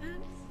 you see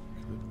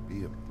that? Could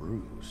be a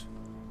bruise.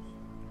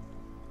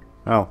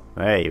 Oh,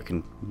 hey, you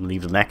can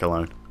leave the neck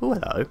alone. Oh,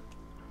 hello.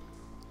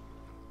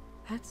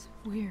 That's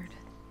weird.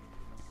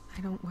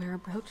 I don't wear a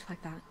brooch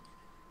like that.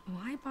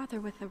 Why bother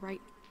with the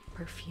right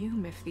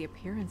perfume if the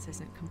appearance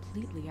isn't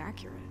completely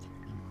accurate?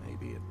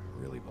 Maybe it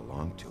really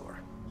belonged to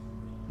her.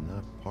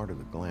 Not part of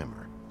the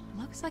glamour.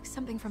 Looks like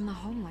something from the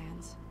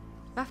homelands.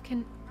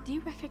 Buffkin, do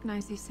you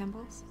recognize these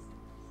symbols?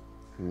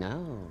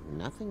 No,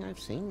 nothing I've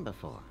seen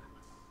before.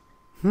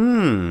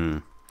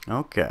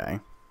 Okay.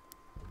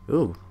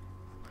 Ooh.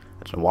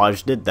 I don't know what I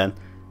just did then.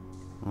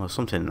 Well, there's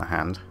something in the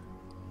hand.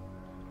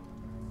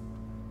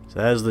 So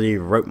there's the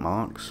rope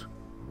marks.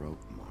 Rope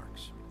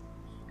marks.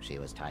 She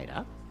was tied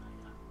up?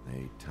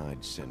 They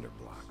tied cinder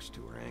blocks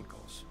to her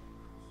ankles,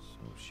 so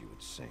she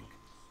would sink.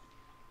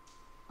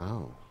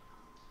 Oh.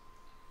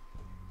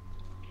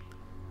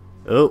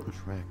 Oh.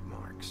 Track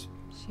marks.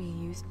 She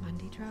used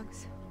Mundy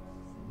drugs?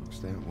 Looks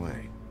that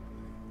way.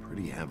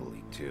 Pretty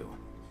heavily, too.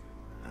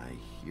 I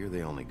hear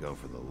they only go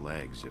for the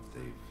legs if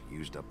they've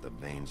used up the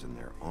veins in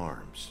their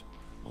arms,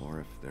 or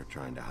if they're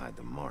trying to hide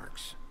the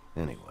marks.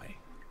 Anyway,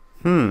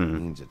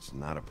 means it's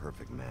not a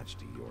perfect match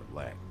to your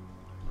leg.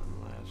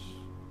 Unless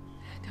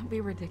Don't be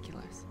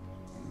ridiculous.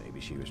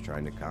 maybe she was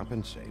trying to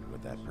compensate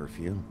with that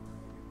perfume.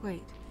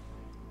 Wait.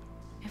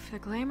 If the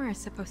glamour is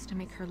supposed to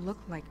make her look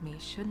like me,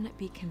 shouldn't it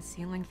be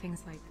concealing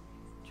things like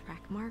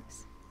track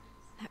marks?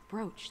 That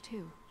brooch,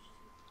 too.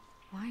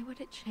 Why would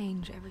it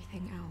change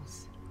everything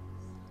else?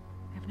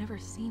 I've never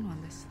seen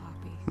one this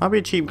sloppy. Might be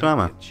a cheap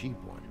glamour. A cheap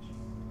one,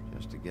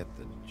 just to get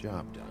the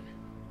job done.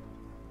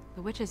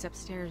 The witches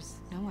upstairs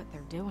know what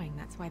they're doing,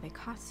 that's why they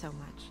cost so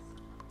much.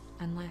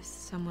 Unless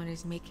someone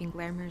is making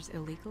glamours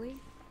illegally?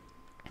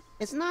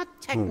 It's not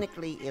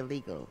technically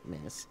illegal,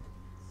 miss.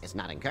 It's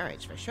not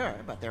encouraged for sure,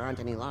 but there aren't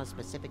any laws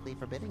specifically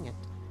forbidding it.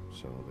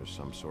 So there's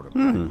some sort of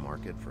black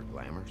market for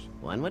glamours?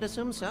 One would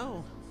assume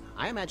so.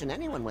 I imagine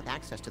anyone with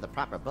access to the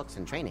proper books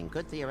and training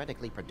could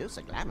theoretically produce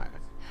a glamour.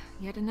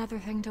 Yet another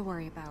thing to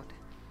worry about.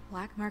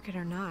 Black market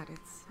or not,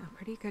 it's a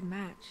pretty good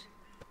match.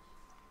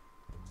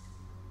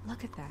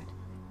 Look at that.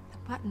 The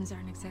buttons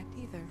aren't exact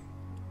either.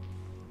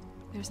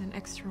 There's an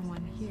extra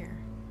one here.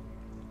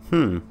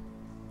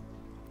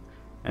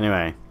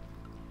 Anyway.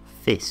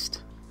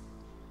 Fist.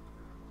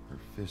 Her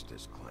fist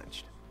is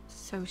clenched.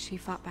 So she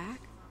fought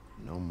back?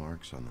 No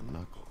marks on the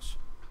knuckles.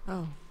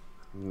 Oh,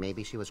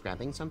 Maybe she was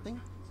grabbing something?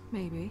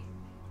 maybe.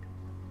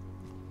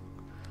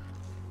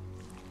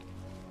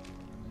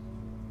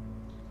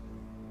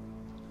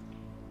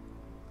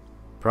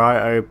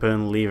 Pry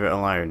open, leave it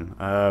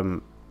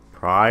alone.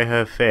 Pry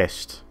her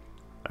fist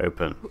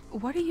open.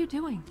 What are you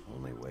doing?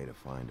 Only way to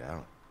find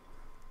out.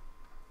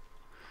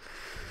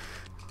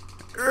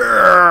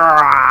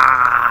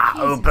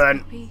 Open.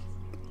 Creepy.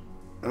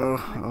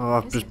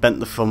 Oh, I've just bent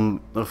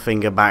the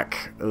finger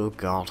back. Oh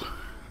god.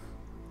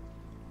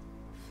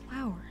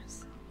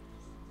 Flowers.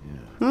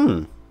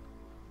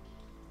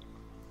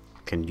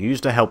 Can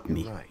use to help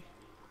me. You're right.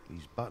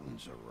 These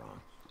buttons are wrong.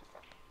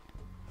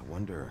 I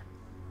wonder...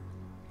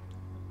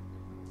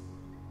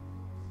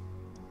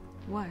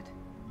 What?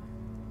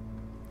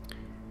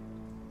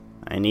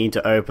 I need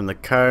to open the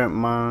coat.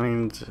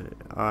 Mind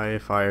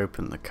if I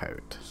open the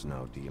coat?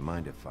 Snow, do you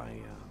mind if I,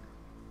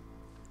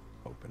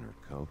 open her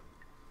coat?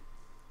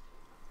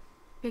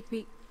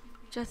 Bigby,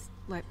 Just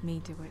let me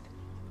do it.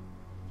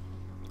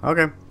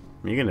 Okay,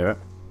 you can do it.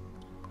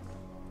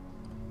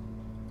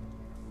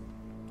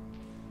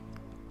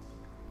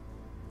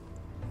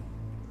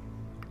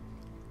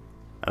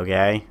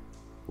 Okay.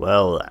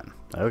 Well then.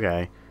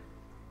 Okay.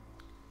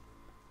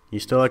 You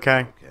still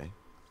okay? Okay.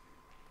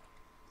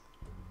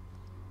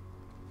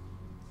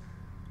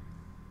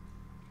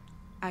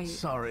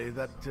 Sorry,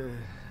 that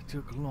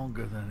took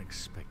longer than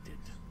expected.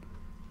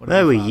 What Where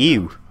have were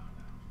you found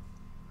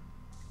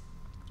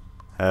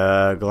you?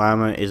 out?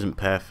 Glamour isn't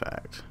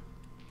perfect.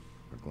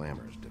 Her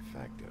glamour is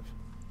defective.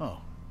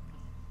 Oh,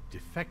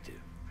 defective.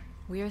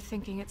 We're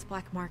thinking it's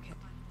black market.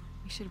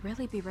 We should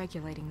really be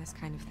regulating this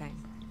kind of thing.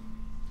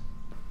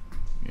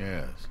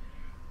 Yes.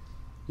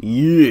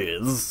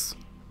 Yes.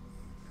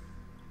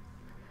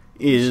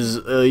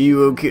 Are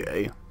you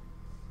okay?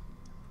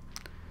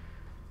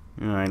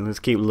 Alright, let's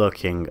keep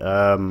looking.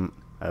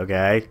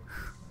 Okay.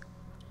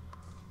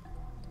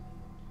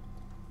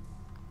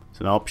 It's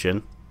an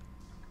option.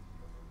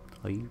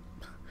 Are you?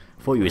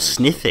 I thought you were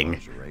sniffing.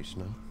 Race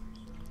now?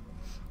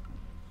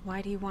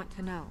 Why do you want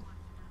to know?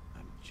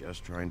 I'm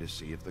just trying to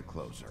see if the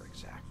clothes are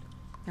exact.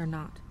 They're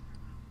not.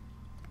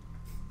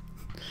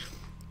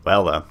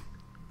 Well then.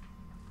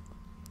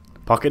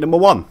 Pocket number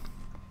 1.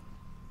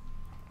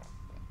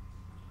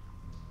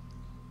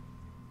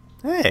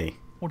 Hey.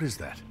 What is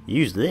that?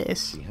 Use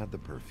this. She had the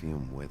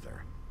perfume with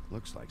her.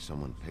 Looks like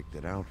someone picked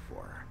it out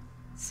for her.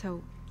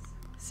 So,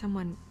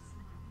 someone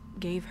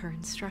gave her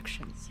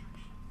instructions.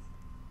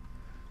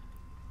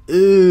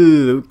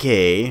 Ooh,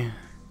 okay.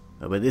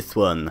 What about this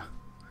one?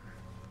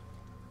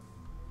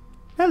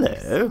 Hello,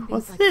 Things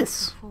what's like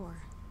this? Before.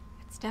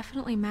 It's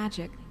definitely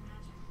magic.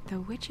 Though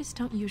witches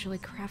don't usually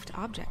craft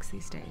objects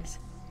these days.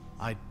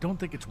 I don't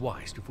think it's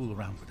wise to fool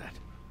around with that.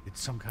 It's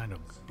some kind of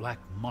black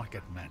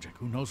market magic.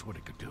 Who knows what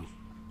it could do?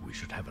 We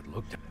should have it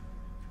looked at.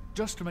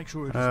 Just to make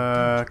sure it isn't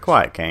dangerous.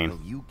 Quiet, Kane.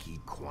 Will you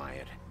keep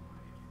quiet?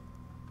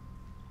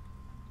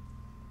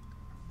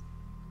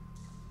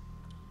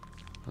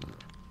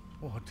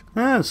 What?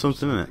 Ah,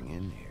 something in it.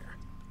 In here.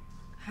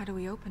 How do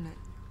we open it?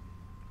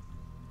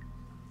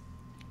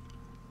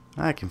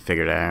 I can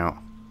figure it out.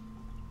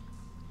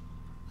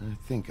 I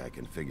think I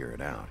can figure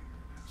it out.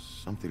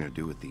 Something to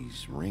do with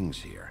these rings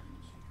here.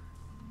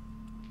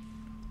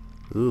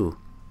 Ooh.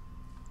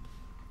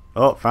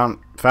 Oh, found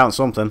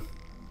something.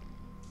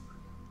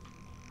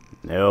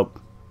 Nope.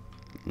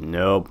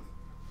 Nope.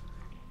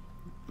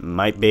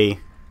 Might be.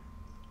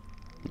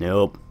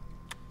 Nope.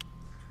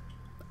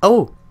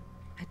 Oh!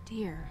 A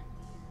deer.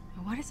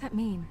 What does that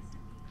mean?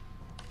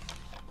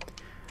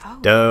 Oh.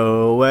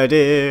 Though a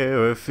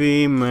deer, a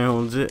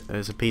female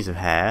there's a piece of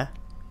hair.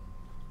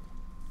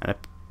 And a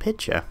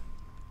picture.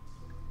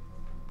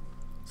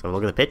 So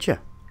look at the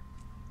picture.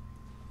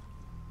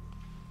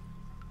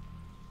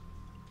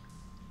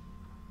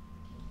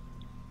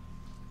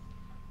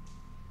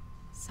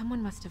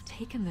 Someone must have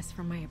taken this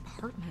from my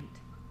apartment.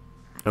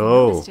 I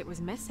Oh. noticed it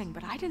was missing,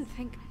 but I didn't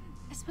think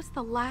this was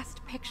the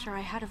last picture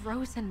I had of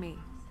Rose and me.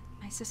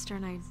 My sister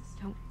and I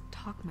don't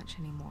talk much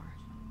anymore.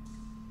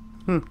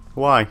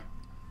 Why?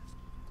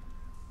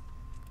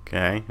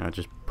 Okay, I'll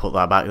just put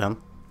that back then.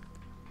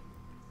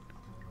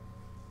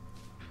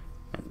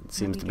 It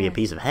seems to be a guess.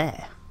 piece of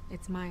hair.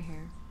 It's my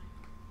hair.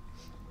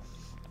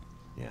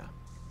 Yeah.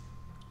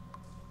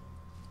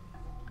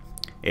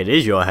 It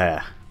is your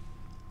hair.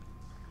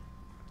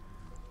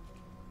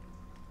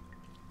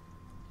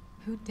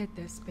 Who did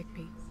this,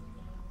 Bigby?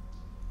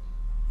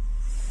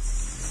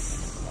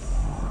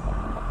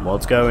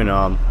 What's going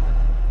on?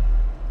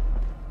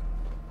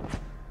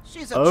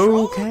 She's a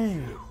troll.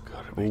 Okay.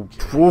 Oh,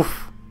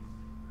 poof.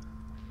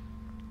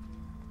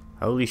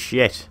 Holy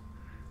shit.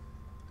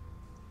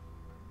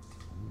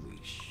 Holy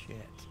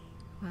shit.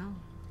 Well,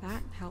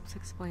 that helps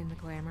explain the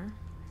glamour.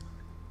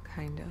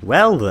 Kind of.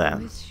 Well Who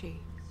then. is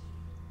she?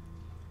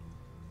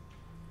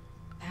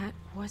 That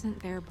wasn't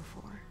there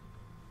before.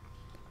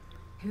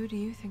 Who do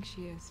you think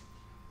she is?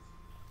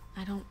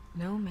 I don't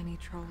know many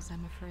trolls,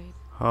 I'm afraid.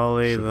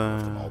 Holly Should've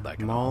left them all back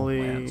the in our Molly.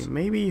 homelands.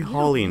 Maybe You don't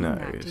Holly mean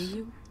that, knows. do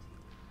you?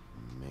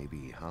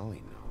 Maybe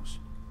Holly knows.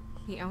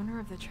 The owner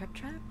of the Trip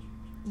Trap?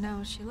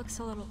 No, she looks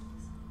a little...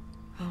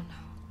 Oh no.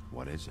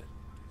 What is it?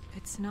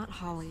 It's not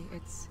Holly,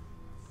 it's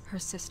her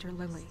sister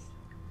Lily.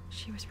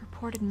 She was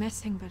reported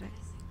missing, but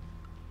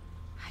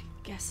I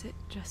guess it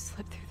just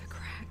slipped through the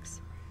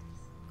cracks.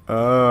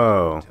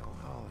 Oh. Tell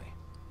Holly.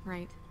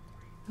 Right.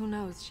 Who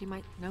knows, she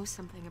might know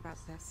something about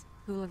this.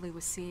 Who Lily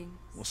was seeing.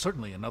 Well,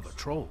 certainly another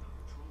troll.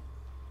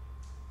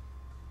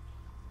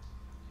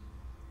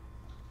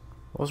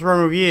 What's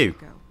wrong with you?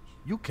 Go.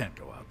 You can't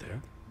go out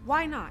there.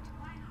 Why not?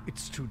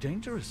 It's too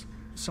dangerous.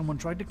 Someone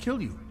tried to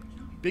kill you.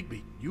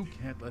 Bigby, you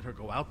can't let her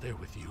go out there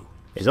with you.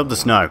 It's up the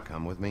snow.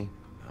 Come with me.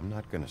 I'm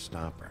not gonna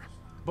stop her.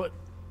 But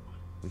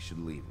We should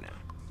leave now.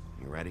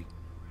 You ready?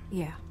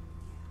 Yeah.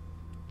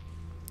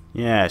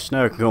 Yeah,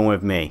 Snow can come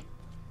with me.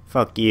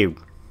 Fuck you.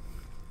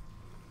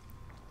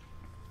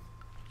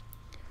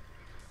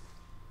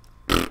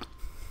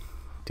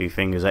 Two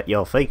fingers at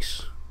your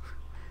face.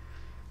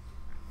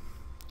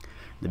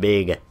 The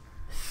big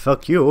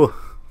Fuck you.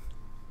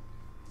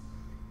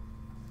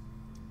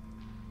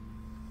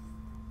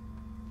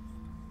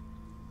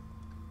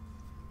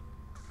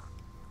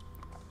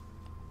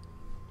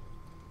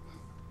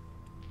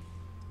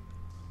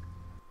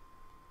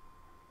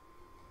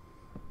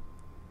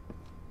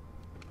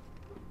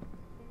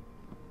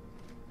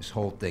 This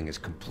whole thing is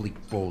complete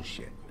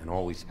bullshit, and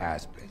always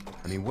has been.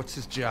 I mean, what's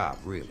his job,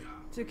 really?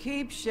 To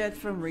keep shit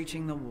from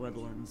reaching the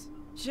woodlands.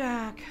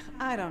 Jack,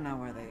 I don't know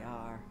where they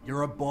are.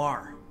 You're a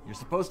bar. You're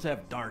supposed to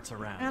have darts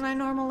around. And I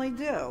normally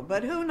do,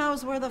 but who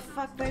knows where the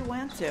fuck they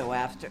went to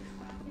after...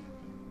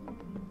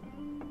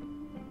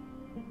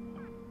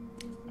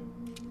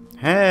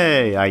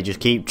 Hey, I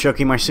just keep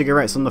chucking my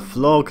cigarettes on the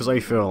floor because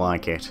I feel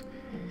like it.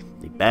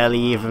 They barely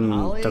even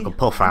Holly, took a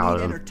puff out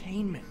of them.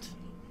 Entertainment.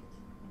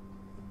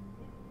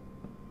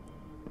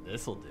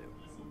 This'll do.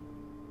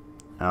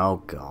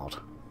 Oh god.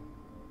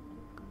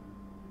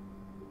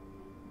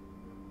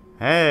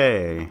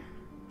 Hey.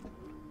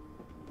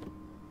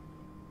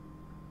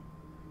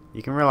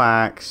 You can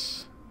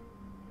relax.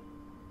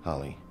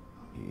 Holly,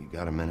 you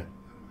got a minute?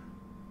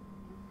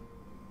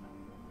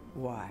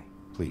 Why?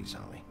 Please,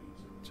 Holly.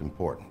 It's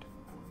important.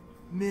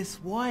 Miss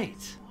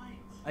White,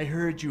 I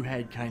heard you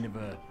had kind of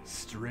a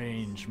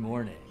strange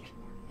morning.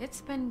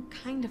 It's been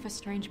kind of a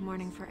strange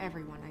morning for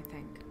everyone, I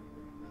think.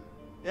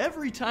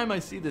 Every time I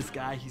see this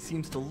guy, he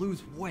seems to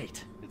lose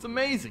weight. It's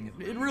amazing.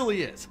 It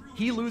really is.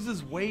 He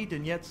loses weight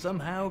and yet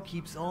somehow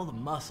keeps all the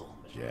muscle.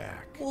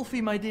 Jack.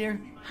 Wolfie, my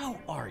dear, how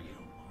are you?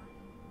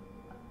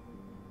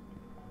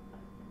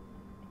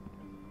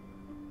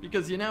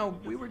 Because, you know,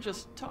 we were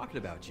just talking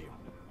about you.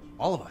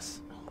 All of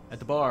us. At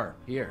the bar,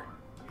 here.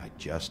 I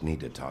just need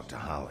to talk to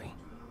Holly.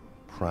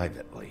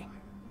 Privately.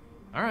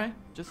 Alright,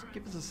 just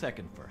give us a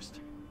second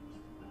first.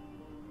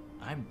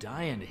 I'm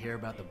dying to hear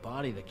about the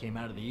body that came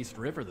out of the East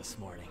River this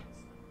morning.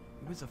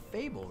 It was a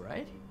fable,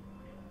 right?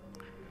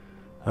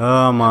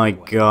 Oh my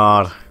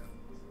god.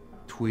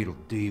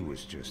 Tweedledee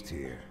was just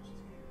here.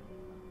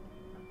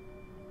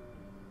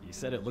 You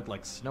said it looked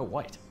like Snow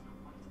White.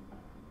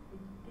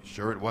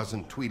 Sure it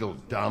wasn't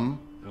Tweedledum?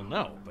 Well,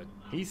 no, but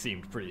he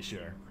seemed pretty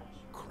sure.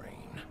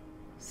 Crane.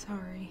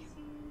 Sorry.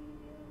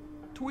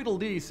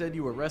 Tweedledee said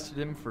you arrested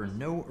him for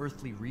no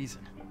earthly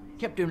reason.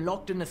 Kept him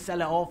locked in the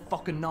cellar all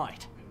fucking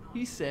night.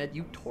 He said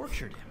you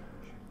tortured him.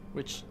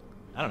 Which,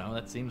 I don't know,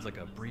 that seems like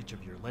a breach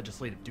of your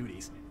legislative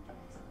duties.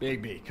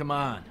 Bigby, come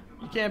on.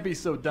 You can't be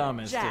so dumb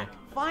as Jack, to...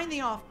 find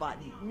the off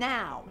button,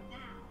 now!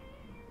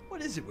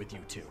 What is it with you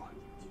two?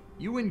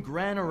 You and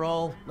Gran are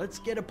all, let's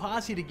get a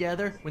posse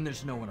together when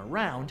there's no one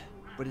around,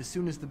 but as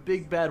soon as the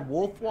big bad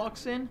wolf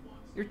walks in,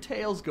 your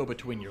tails go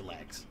between your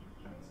legs.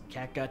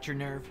 Cat got your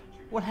nerve?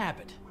 What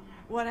happened?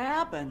 What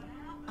happened?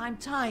 I'm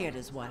tired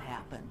is what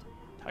happened.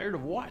 Tired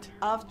of what?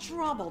 Of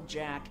trouble,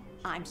 Jack.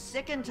 I'm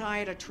sick and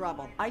tired of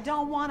trouble. I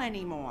don't want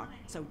any more.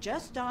 So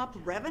just stop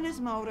revving his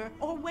motor,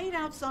 or wait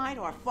outside,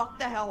 or fuck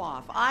the hell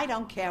off. I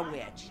don't care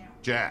which.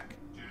 Jack.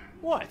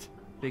 What?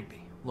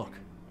 Bigby, look.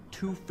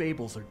 2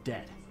 fables are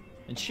dead.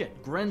 And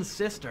shit, Gren's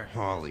sister...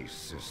 Holly's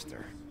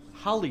sister.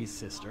 Holly's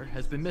sister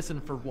has been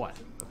missing for what?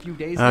 A few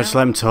days now? Just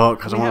let him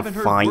talk, I don't want to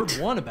We fight. haven't heard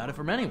word one about it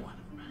from anyone.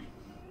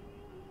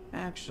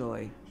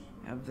 Actually,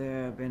 have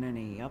there been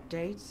any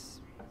updates?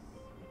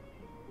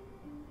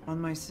 On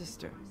my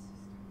sister?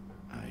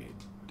 I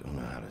don't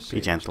know how to say Be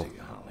this gentle. to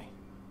you, Holly.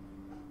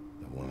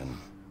 The woman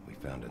we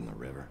found in the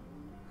river.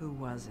 Who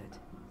was it?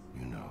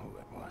 You know who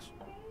it was.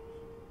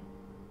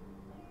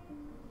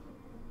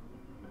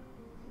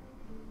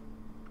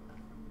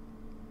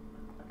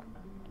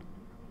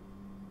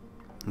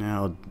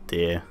 Oh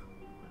dear.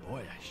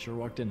 Boy, I sure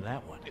walked into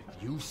that one. If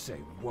you say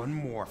one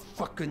more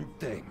fucking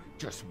thing,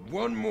 just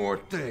one more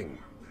thing.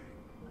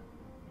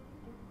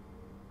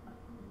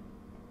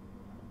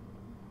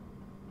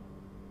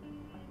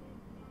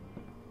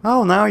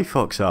 Oh, now he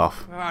fucks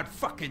off. God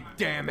fucking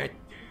damn it.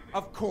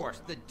 Of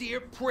course, the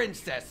dear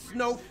princess,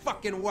 Snow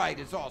fucking White,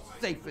 is all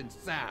safe and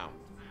sound.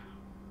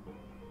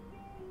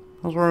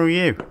 What's wrong with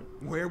you?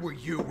 Where were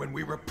you when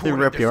we They reported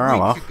rip this your arm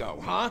weeks off. ago,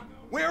 huh?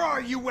 Where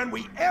are you when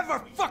we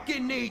ever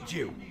fucking need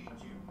you?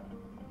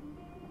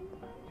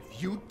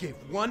 If you'd give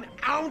 1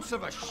 ounce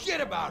of a shit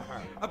about her,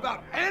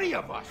 about any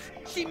of us,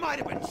 she might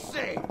have been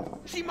saved.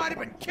 She might have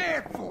been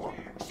cared for.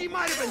 She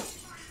might have been...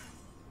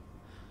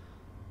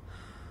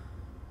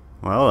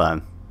 Well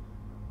then.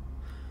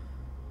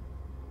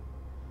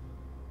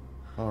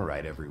 All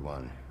right,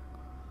 everyone.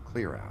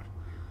 Clear out.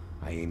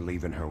 I ain't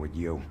leaving her with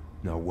you.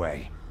 No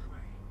way.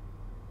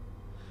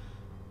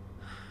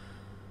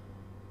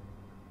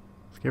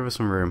 Let's give her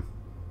some room.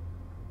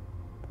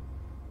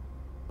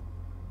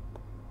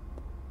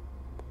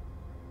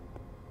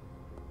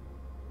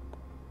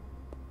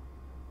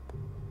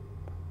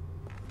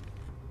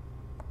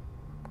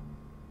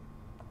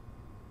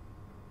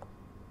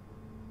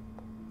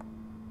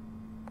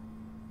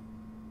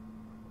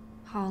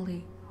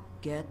 Holly,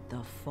 Get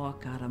the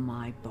fuck out of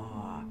my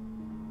bar.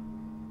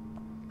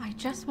 I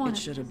just want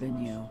It should have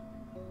been you.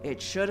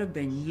 It should have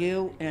been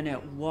you, and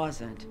it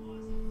wasn't.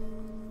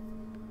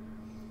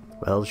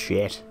 Well,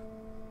 shit.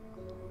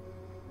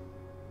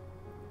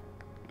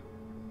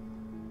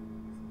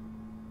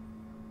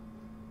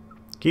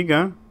 Keep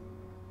going.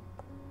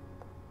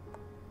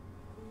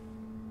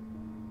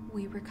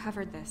 We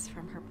recovered this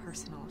from her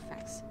personal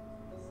effects.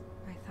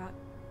 I thought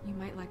you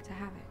might like to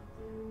have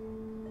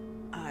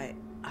it.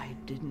 I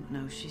didn't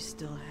know she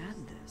still had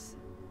this.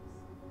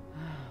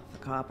 The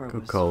copper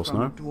Good was calls, from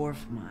no? a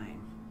dwarf mine.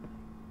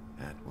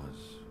 That was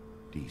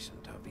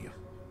decent of you.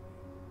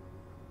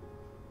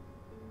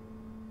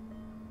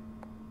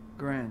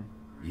 Gren,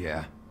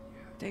 Yeah?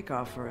 take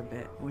off for a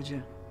bit, would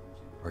you?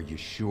 Are you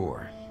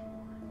sure?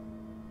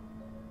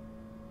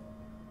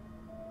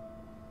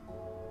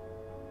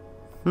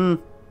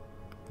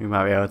 We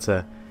might be able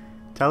to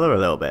tell her a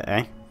little bit,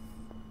 eh?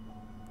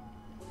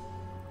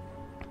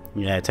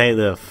 Yeah, take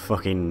the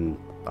fucking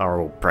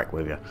oral prick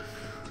with you.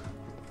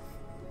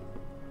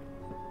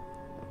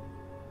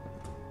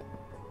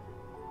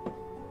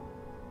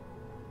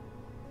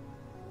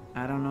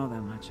 I don't know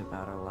that much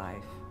about her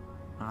life.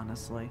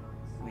 Honestly,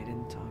 we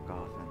didn't talk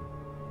often.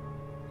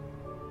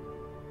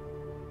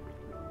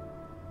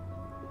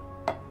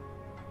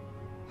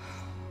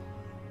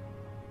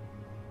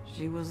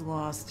 She was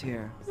lost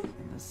here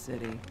in the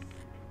city.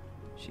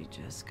 She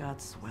just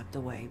got swept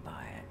away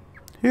by it.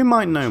 Who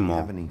might know Does she more?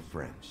 have any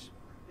friends?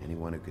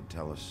 Anyone who could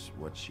tell us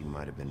what she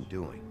might have been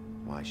doing?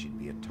 Why she'd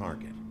be a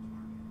target?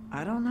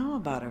 I don't know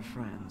about her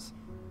friends.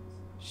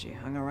 She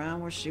hung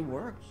around where she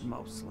worked,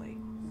 mostly.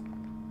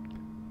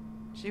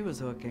 She was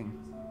hooking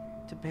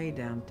to pay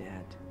down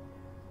debt.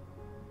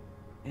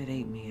 It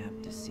ate me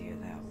up to see her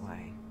that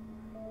way.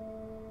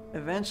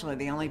 Eventually,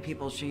 the only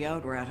people she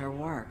owed were at her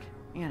work.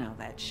 You know,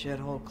 that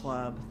shithole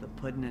club, the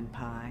Puddin' and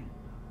Pie.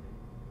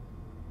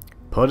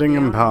 Pudding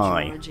and The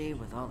pie. Georgie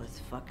with all his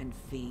fucking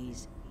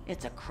fees.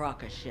 It's a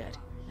crock of shit.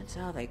 That's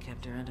how they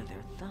kept her under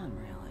their thumb,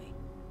 really.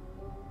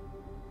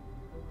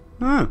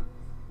 Huh.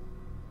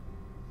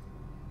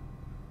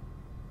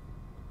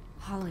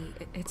 Holly,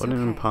 it's Pudding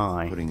okay. and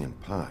pie. Pudding and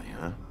pie,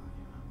 huh?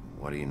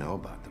 What do you know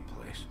about the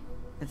place?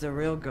 It's a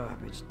real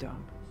garbage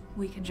dump.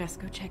 We can just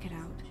go check it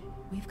out.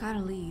 We've got a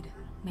lead.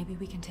 Maybe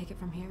we can take it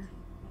from here.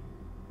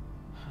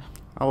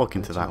 I'll look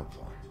into That's that.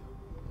 helpful.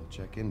 We'll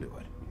check into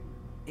it.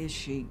 Is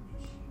she...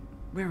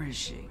 Where is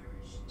she?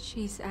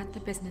 She's at the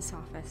business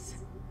office.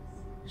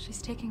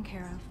 She's taken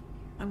care of.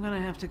 I'm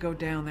gonna have to go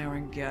down there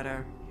and get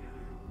her.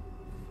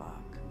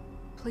 Fuck.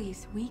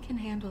 Please, we can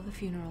handle the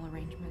funeral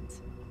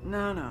arrangements.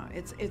 No,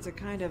 it's a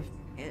kind of...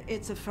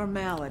 It's a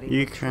formality.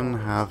 You for can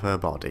trolls. have her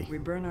body. We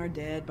burn our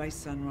dead by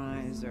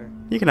sunrise, or...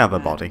 You can have her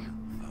body.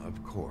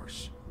 Of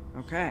course.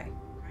 Okay,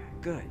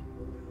 good.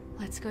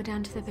 Let's go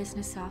down to the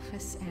business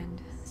office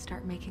and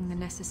start making the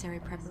necessary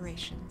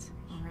preparations,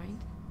 all right?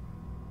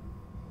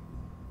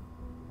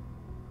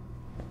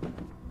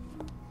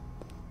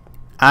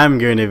 I'm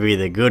going to be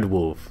the good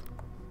wolf.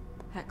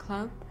 That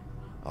club?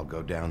 I'll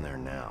go down there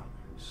now.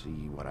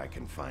 See what I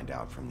can find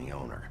out from the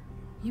owner.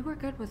 You were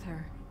good with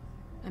her.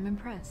 I'm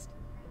impressed.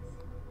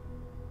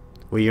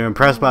 Were you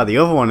impressed by the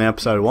other one in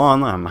episode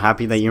 1? I'm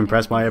happy that you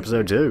impressed by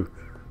episode 2.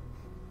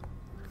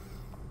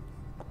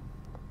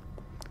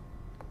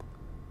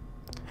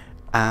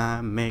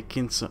 I'm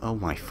making so... Oh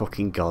my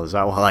fucking god, is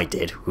that what I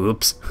did?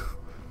 Whoops.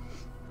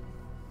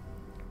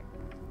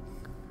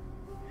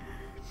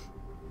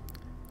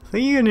 I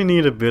think you're gonna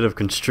need a bit of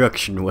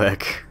construction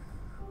work.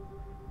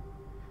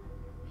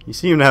 You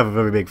seem to have a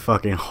very big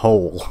fucking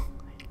hole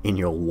in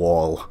your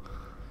wall.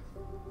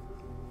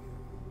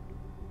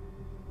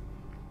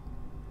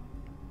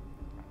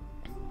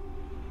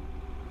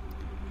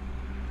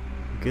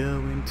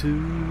 Going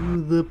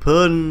to the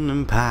puddin'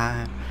 and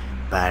pie.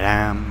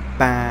 Ba-dam,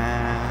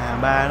 ba,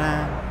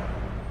 ba-dam.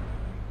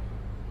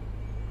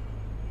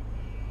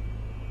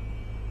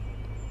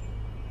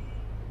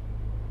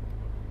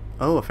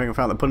 Oh, I think I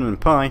found the pudding and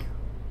pie.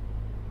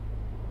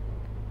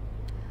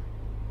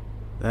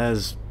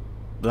 There's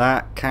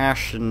that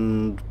cash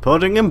and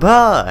pudding and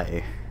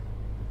pie.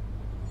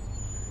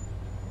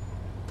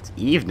 It's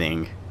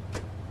evening.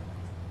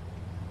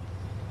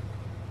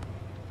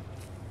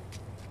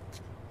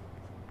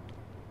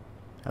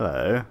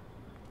 Hello.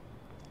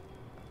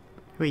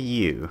 Who are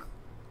you?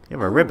 You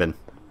have a ribbon.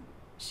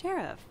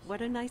 Sheriff,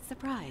 what a nice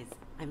surprise.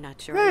 I'm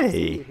not sure Hey. I've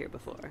seen you here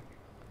before.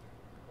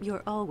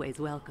 You're always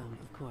welcome,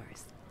 of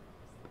course.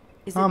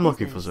 Is it I'm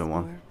looking for business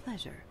someone. or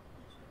pleasure?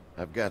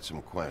 I've got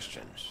some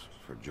questions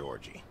for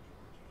Georgie.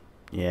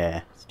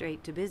 Yeah.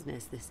 Straight to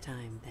business this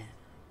time, then.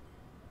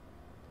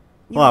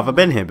 Well, have I You're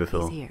been right. here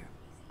before? He's here.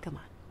 Come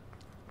on.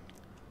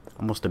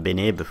 I must have been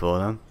here before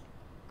then.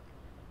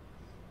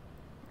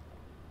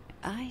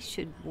 I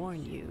should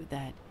warn you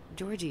that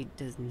Georgie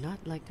does not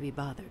like to be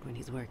bothered when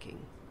he's working.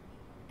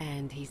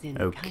 And he's in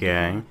Okay.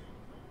 kind of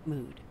a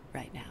mood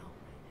right now.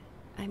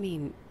 I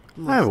mean,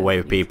 I have a more way so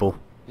with than people.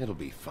 It'll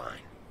be fine.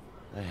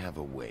 I have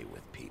a way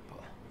with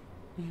people.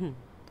 usual.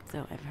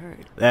 So I've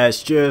heard.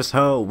 That's just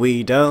how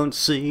we don't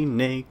see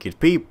naked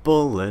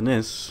people in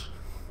this.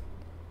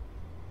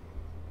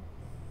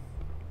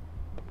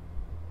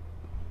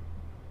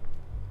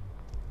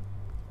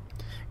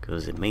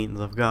 Cause it means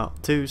I've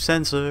got to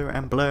censor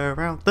and blur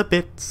out the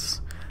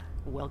bits.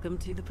 Welcome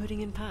to the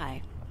pudding and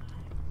pie.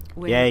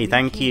 where Yay, we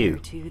thank cater you.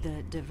 to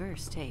the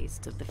diverse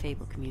tastes of the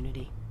Fable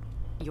community.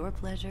 Your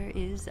pleasure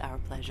is our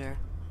pleasure.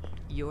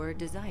 Your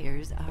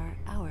desires are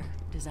our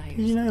desires.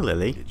 Did you know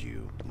Lily? Did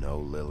you know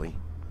Lily?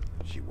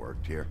 She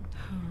worked here?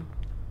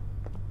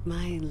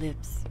 My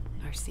lips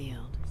are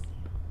sealed.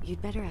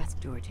 You'd better ask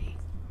Georgie.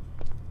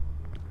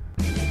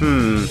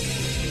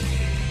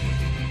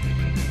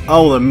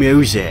 Oh, the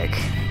music.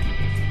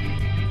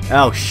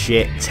 Oh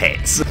shit,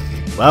 tits.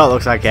 Well, it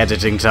looks like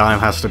editing time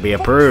has to be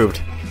approved.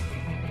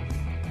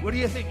 What do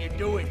you think you're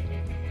doing?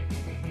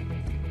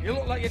 You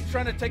look like you're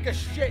trying to take a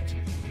shit.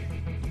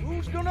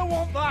 Who's gonna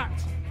want that?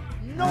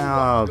 No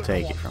I'll one's gonna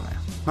take want it from that. you.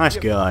 Nice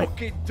You guy.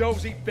 fucking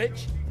dozy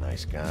bitch.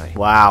 Nice guy.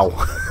 Wow.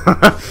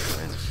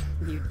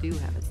 You do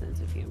have a sense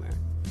of humor.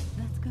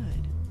 That's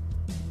good.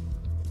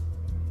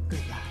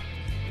 Goodbye.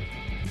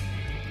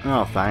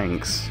 Oh,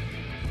 thanks.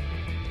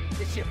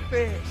 It's your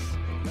face.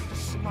 You have to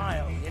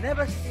smile. You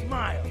never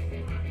smile.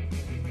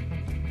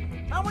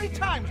 How many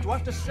times do I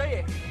have to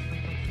say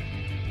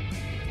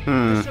it?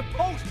 You're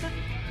supposed to...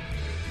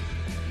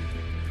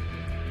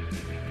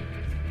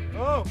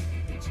 Oh,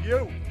 it's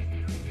you.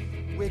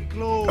 We're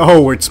close.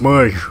 Oh, it's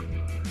me.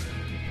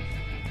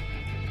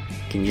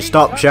 Can you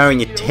stop showing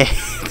your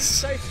tits?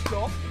 Say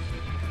stop.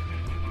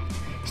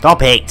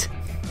 Stop it.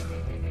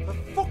 For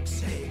fuck's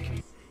sake.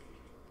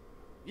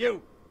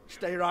 You,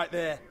 stay right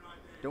there.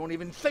 Don't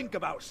even think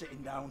about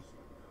sitting down.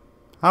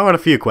 I've got a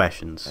few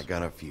questions. I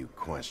got a few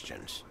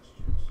questions.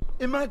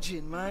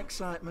 Imagine my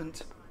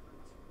excitement.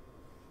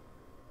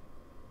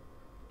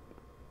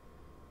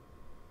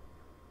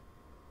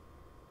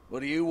 What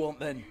do you want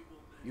then?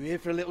 You here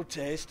for a little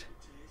taste?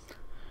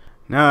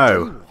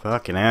 No.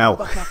 Fucking hell.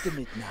 Back after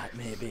midnight,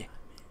 maybe.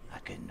 I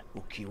can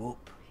hook you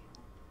up.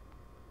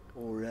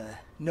 Or,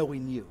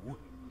 knowing you,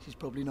 she's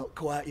probably not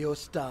quite your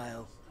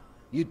style.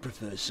 You'd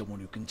prefer someone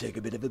who can take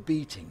a bit of a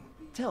beating.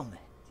 Tell me,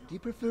 do you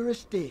prefer a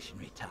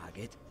stationary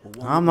target? Or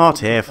one I'm with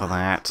not a here big for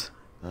that.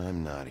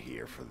 I'm not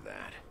here for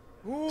that.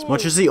 As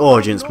much as the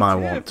audience might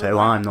want to,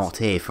 I'm not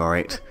here for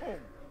it.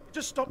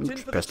 Just stopped in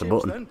Just for press the the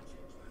chips, button. then.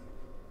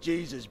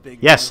 Jesus, big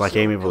Yes, man, I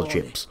came so here for the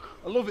corny. chips.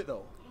 I love it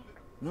though.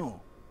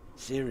 No,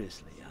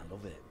 seriously, I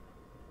love it.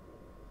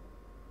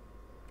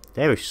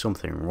 There is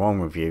something wrong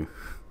with you.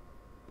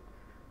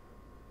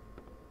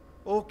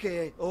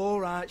 Okay,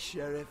 alright,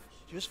 Sheriff.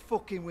 Just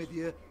fucking with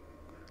you.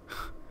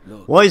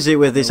 Look, What is it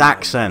with I this know what I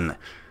accent?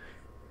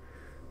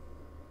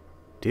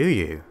 Do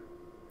you?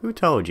 Who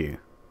told you?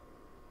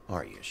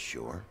 Are you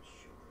sure?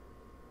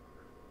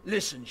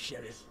 Listen,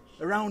 Sheriff.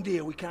 Around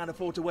here, we can't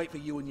afford to wait for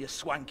you and your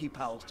swanky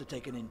pals to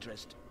take an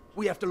interest.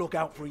 We have to look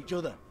out for each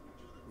other.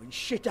 When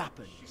shit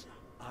happens,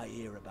 I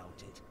hear about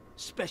it.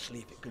 Especially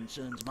if it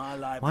concerns my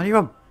life. Why do you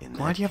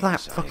have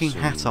that fucking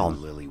hat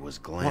on? Lily was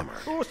glamour.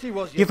 Of course he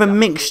was. You have a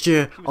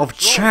mixture of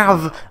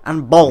chav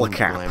and ball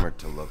cap. Glamour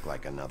to look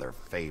like another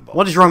fable.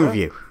 What is wrong with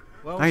you?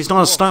 Well, That is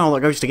not a style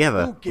that goes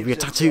together Who with gives your a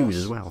tattoos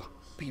toss? as well.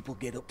 People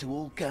get up to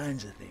all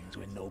kinds of things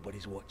when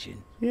nobody's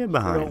watching. You're Their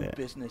behind own it.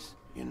 business.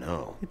 You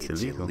know, It's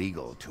it's illegal.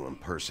 illegal to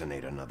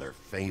impersonate another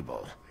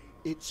fable.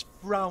 It's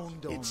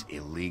frowned on. It's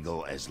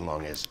illegal as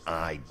long as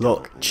I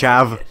Look, don't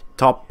chav, like it.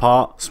 top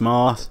part,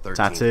 smart, 13th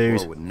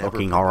tattoos, floor would never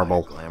fucking provide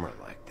horrible. Glamour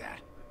like that.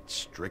 It's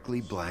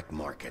strictly black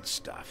market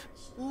stuff.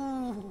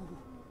 Ooh,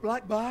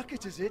 black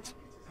market is it?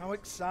 How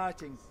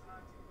exciting.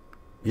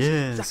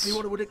 Yes. Exactly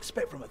what I would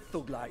expect from a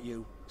thug like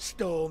you.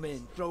 Storm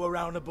in, throw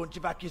around a bunch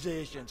of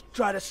accusations,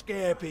 try to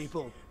scare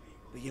people.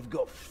 But you've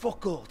got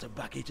fuck all to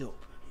back it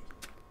up.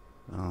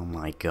 Oh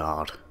my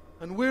god.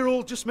 And we're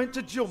all just meant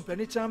to jump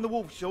anytime the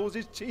wolf shows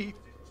his teeth.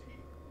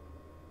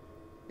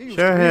 He used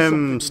Show to be something,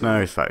 him you know.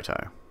 Snow's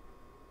photo.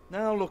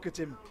 Now look at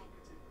him.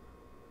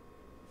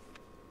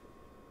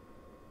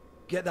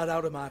 Get that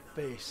out of my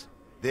face.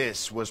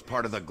 This was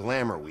part of the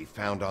glamour we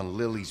found on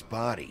Lily's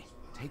body.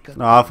 Take a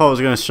No, I thought I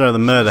was going to show the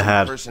murder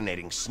head.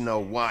 impersonating Snow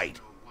White.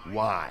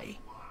 Why?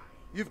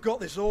 You've got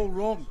this all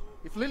wrong.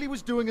 If Lily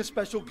was doing a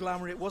special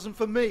glamour, it wasn't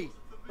for me.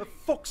 For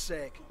fuck's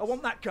sake, I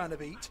want that kind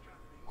of eat.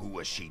 Who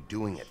was she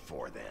doing it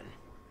for then?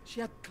 She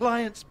had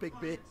clients,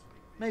 Bigby.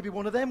 Maybe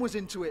one of them was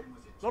into it.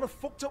 A lot of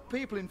fucked up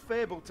people in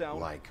Fabletown.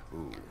 Like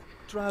who?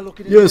 Try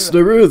looking in the mirror.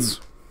 there is.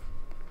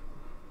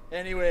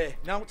 Anyway,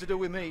 now what to do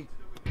with me?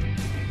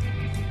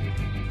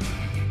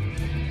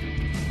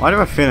 Why do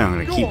I feel I'm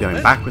going to Go keep on, going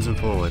then. backwards and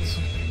forwards?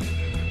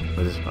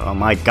 With this- Oh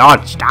my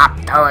god, stop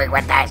doing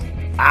with this!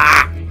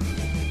 Ah!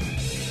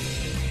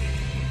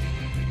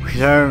 We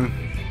don't...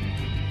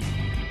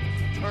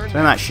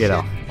 Turn that shit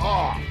off.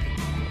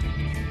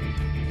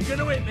 You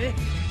gonna hit me?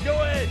 Go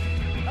ahead.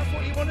 That's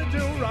what you want to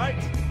do, right?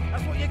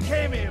 That's what you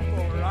came here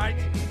for, right?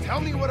 Tell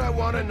me what I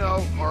want to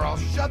know, or I'll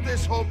shut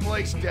this whole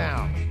place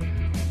down.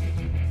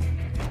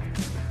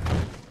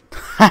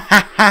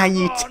 Haha,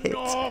 you Oh, tit.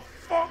 no,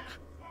 fuck!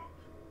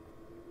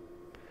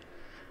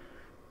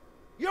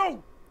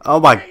 You! Oh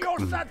my Get your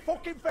god. sad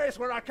fucking face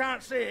where I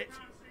can't see it!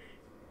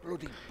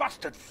 Bloody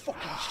bastard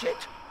fucking shit!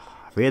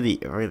 Really.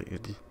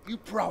 You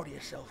proud of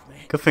yourself,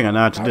 mate? Good thing I know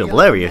how to Now do a you're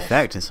blurry the best.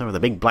 effect in some of the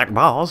big black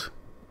bars.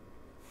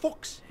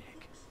 Fuck's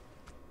sake.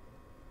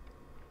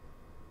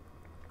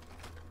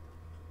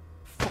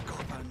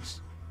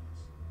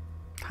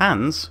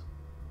 Hans?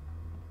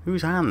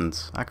 Who's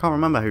Hans? I can't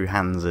remember who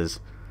Hans is.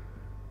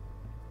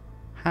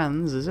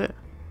 Hans, is it?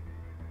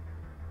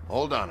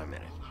 Hold on a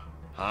minute.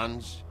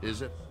 Hans,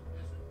 is it?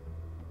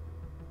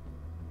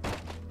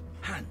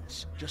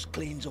 Hans just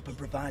cleans up and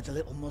provides a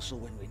little muscle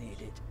when we need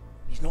it.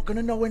 He's not going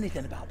to know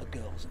anything about the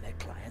girls and their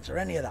clients or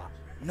any of that.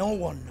 No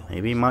one knows.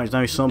 Maybe he might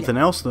know something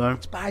else, though.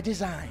 It's by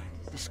design.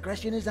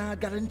 Discretion is our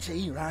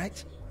guarantee,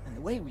 right? And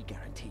the way we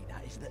guarantee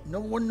that is that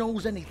no one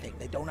knows anything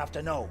they don't have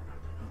to know,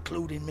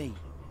 including me.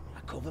 I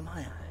cover my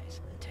eyes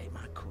and take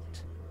my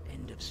cut.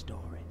 End of story.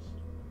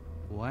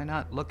 Why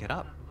not look it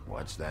up?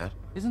 What's that?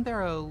 Isn't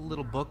there a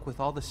little book with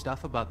all the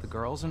stuff about the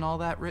girls and all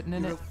that written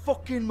in You're it? a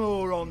fucking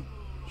moron.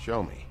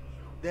 Show me.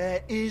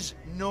 There is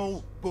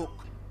no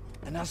book.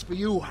 And as for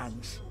you,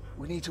 Hans,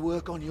 we need to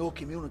work on your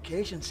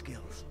communication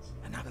skills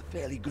and have a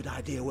fairly good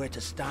idea where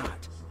to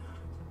start.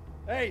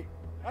 Hey,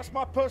 that's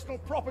my personal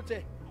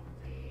property.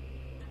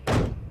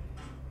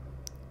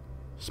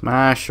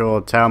 Smash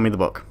or tell me the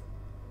book.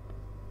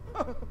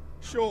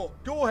 Sure,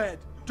 go ahead.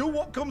 Do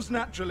what comes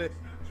naturally.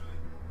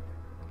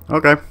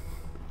 Okay.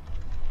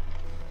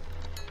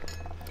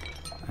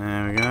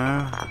 There we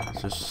go.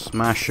 Let's just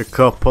smash a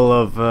couple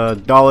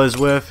of dollars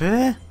worth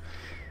here.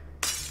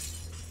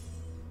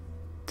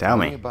 Tell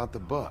me. About the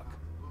book.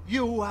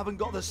 You haven't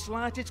got the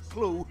slightest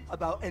clue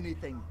about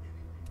anything.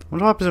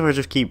 What happens if I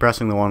just keep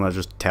pressing the one that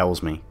just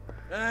tells me?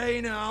 Hey,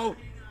 now.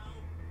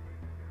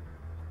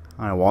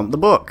 I want the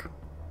book.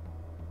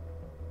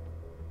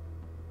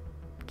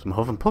 Some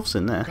Huff and Puffs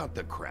in there. Cut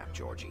the crap,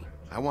 Georgie.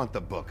 I want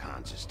the book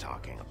Hans is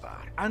talking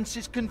about. Hans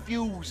is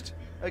confused.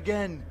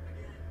 Again.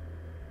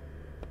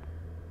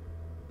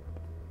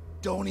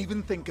 Don't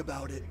even think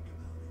about it.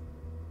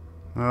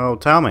 Oh,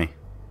 tell me.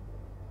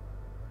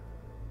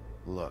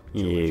 Look,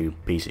 You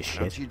piece of why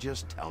don't shit. you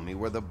just tell me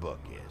where the book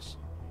is?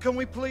 Can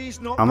we please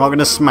not? I'm not go gonna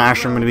down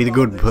smash, I'm road gonna be the about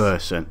good this?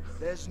 person.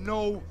 There's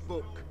no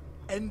book.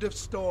 End of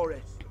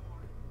story.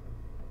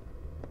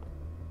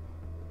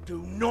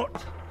 Do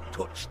not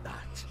touch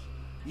that.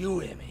 You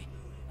hear me?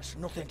 It's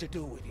nothing to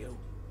do with you.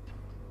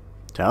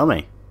 Tell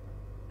me.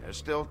 There's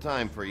still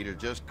time for you to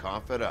just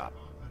cough it up.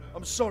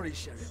 I'm sorry,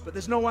 Sheriff, but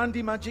there's no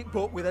handy magic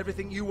book with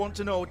everything you want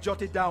to know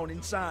jotted down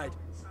inside.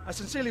 I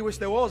sincerely wish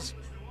there was.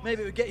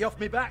 Maybe it would get you off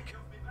me back.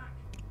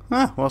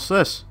 Huh, what's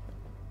this?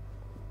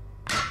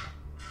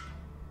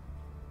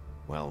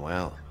 Well,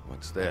 well,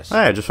 what's this? Hey,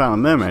 I just found a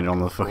mermaid on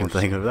the fucking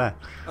thing over there.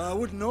 I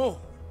wouldn't know.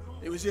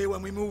 It was here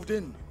when we moved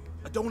in.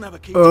 I don't have a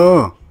key.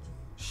 Oh.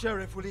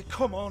 Sheriff, will you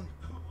come on?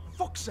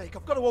 Fuck's sake,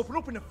 I've got to open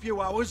up in a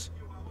few hours.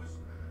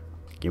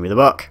 Give me the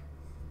book.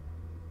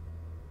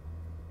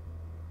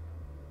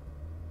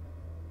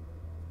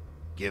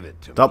 Give it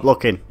to Stop me.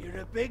 looking. You're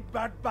a big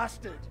bad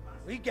bastard.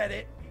 We get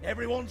it.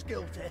 Everyone's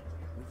guilty.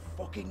 We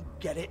fucking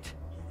get it.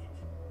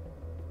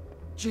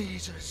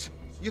 Jesus,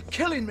 you're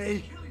killing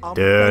me. I'm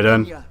Dun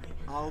begging ya.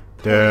 I'll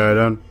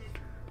dun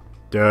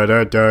dun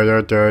dun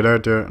dun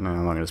dun dun. No,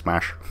 I'm not gonna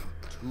smash.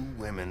 2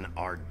 women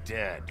are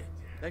dead.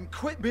 Then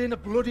quit being a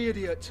bloody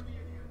idiot.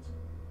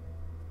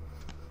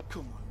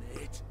 Come on,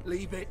 Nate.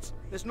 Leave it.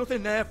 There's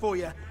nothing there for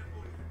you.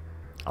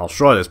 I'll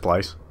destroy this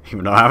place,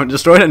 even though I haven't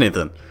destroyed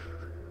anything.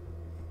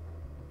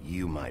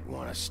 You might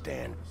want to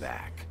stand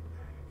back.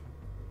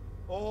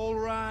 All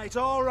right,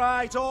 all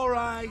right, all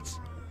right.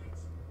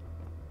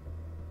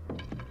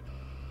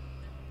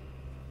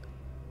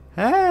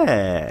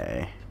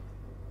 Hey.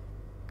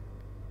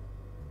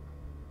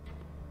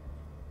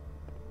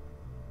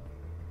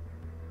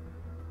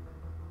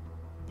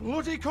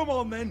 Bloody come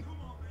on, then.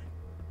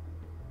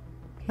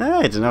 Hey,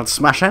 I didn't have to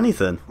smash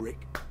anything. Prick.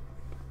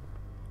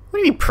 What do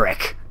you mean,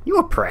 prick? You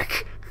a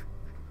prick.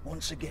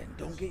 Once again,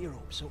 don't get your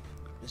hopes up.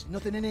 There's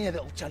nothing in here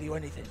that'll tell you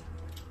anything.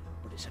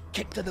 But it's a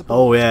kick to the Oh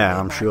balls yeah, and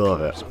I'm my sure of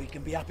club, it. So we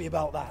can be happy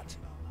about that.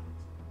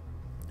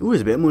 Ooh,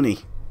 there's a bit of money.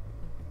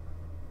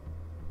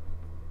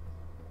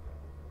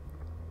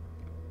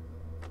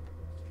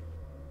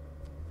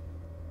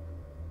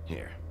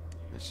 Here,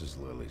 this is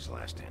Lily's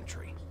last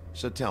entry.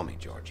 So tell me,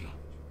 Georgie,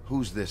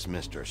 who's this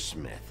Mr.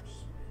 Smith?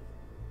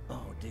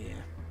 Oh dear.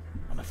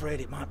 I'm afraid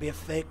it might be a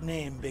fake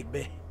name,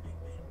 Bigby.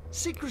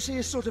 Secrecy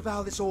is sort of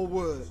how this all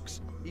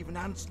works. Even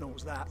Hans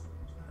knows that.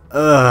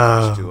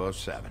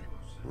 207.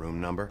 Room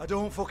number? I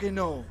don't fucking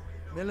know.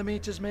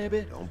 Millimeters,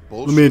 maybe? Don't Let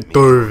bullshit me me.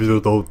 tell you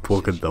don't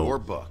fucking Your know.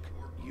 book.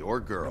 Your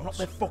I'm not girls.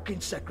 their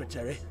fucking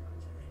secretary.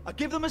 I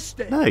give them a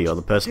stick. No, you're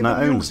the person give that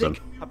them owns them.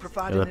 music. I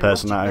provide You're the an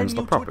person that erotic owns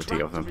the venue to property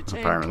attract of them, and retain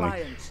apparently.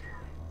 clients.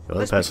 You're the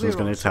Let's be person who's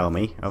clear going to also. tell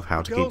me of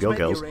how to The keep your make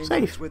the girls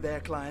arrangements safe. with their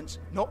clients,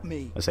 not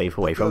me. Safe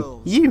away The from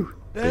girls. you.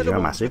 They're Because the you're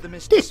a ones with massive the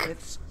Mr. dick.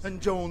 Smiths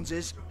and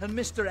Joneses and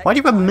Mr. X Why do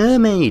you have a types.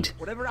 mermaid?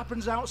 Whatever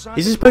happens outside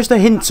Is the it supposed to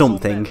door, hint that's on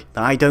something them.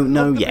 that I don't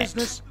know Love the yet?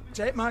 business,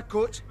 take my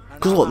cut, and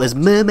Because I'm look, there's out.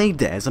 mermaid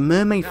there. There's a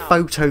mermaid Now,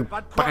 photo I've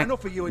had quite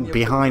enough of you and your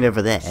behind food.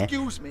 over there.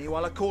 Excuse me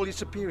while I call your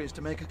superiors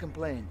to make a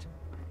complaint.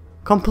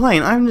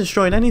 Complain? I haven't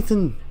destroyed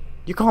anything.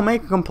 You can't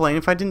make a complaint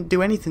if I didn't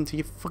do anything to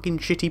your fucking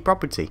shitty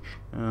property.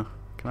 Can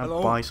I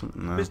Hello? buy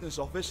something? No. Business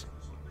office.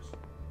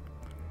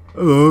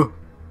 Hello,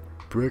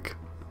 brick.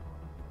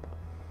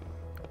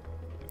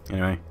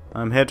 Anyway,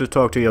 I'm here to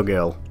talk to your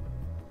girl.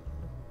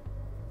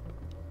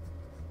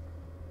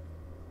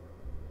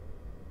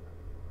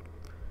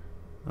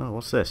 Oh,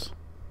 what's this?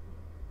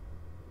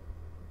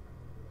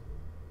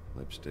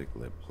 Lipstick,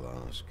 lip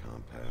gloss,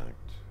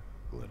 compact,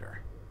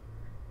 glitter.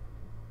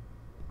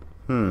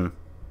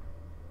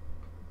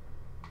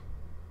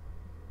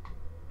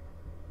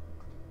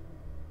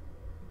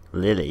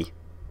 Lily.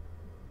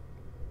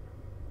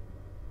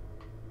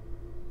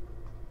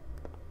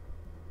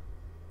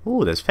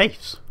 Ooh, there's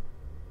face.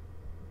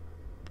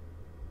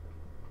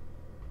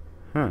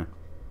 Huh.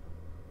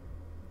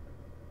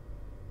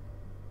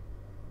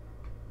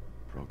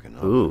 Broken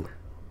open. Ooh.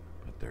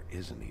 But there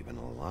isn't even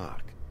a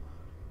lock.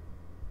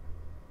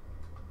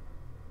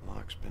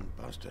 Lock's been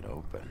busted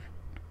open.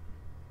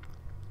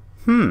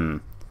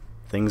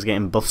 Things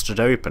getting busted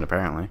open,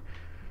 apparently.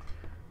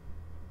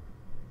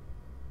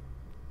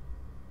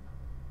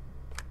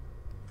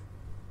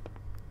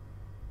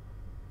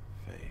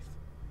 Faith.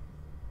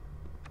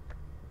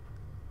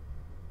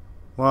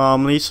 Well,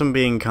 at least I'm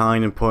being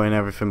kind and putting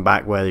everything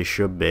back where they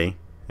should be.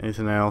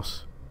 Anything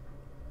else?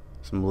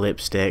 Some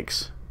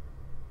lipsticks.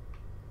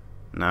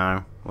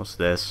 No. What's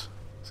this?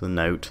 It's a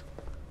note.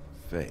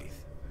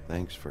 Faith,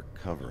 thanks for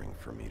covering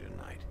for me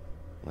tonight.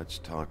 Let's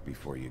talk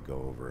before you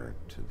go over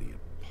to the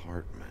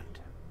apartment.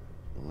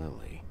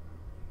 Lily.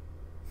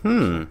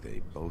 Looks like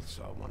they both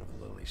saw one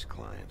of Lily's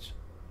clients.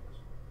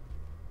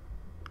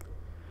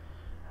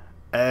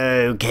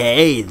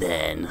 Okay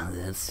then.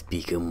 That's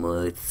become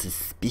more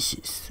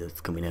suspicious.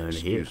 What's coming out of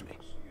here? Excuse me.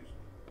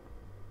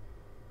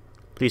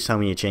 Please tell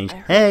me you changed.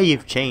 Hey,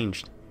 you've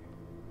changed.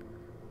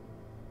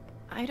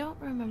 I don't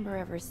remember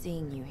ever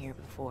seeing you here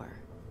before.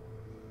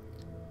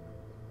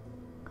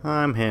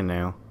 I'm here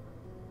now.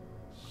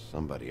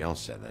 Somebody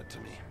else said that to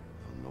me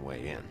on the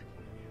way in.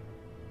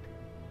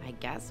 I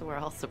guess we're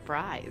all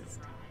surprised.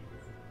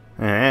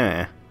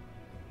 There's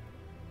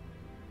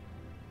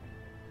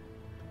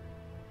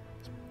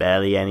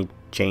barely any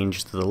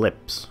change to the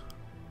lips.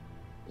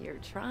 You're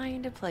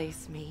trying to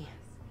place me.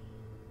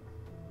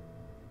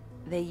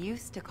 They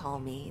used to call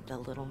me the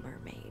Little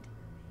Mermaid.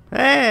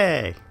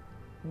 Hey!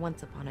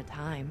 Once upon a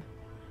time.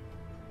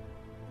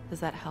 Does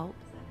that help?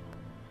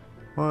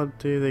 What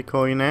do they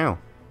call you now?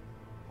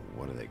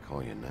 What do they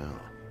call you now?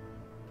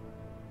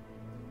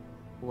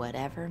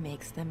 Whatever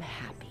makes them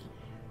happy.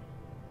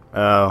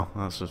 Oh,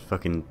 that's just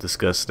fucking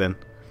disgusting.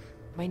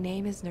 My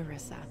name is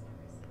Nerissa.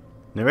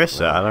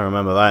 Nerissa? I don't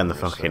remember that in the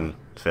Nerissa, fucking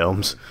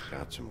films.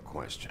 Got some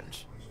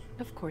questions.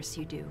 Of course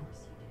you do.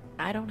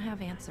 I don't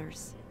have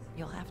answers.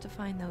 You'll have to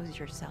find those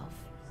yourself.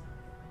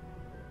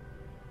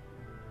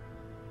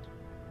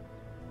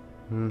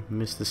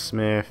 Mr.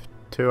 Smith,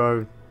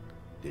 2-0.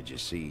 Did you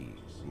see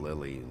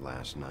Lily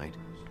last night?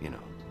 You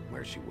know,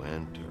 where she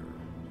went or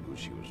who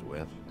she was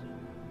with?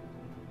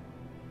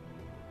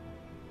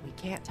 We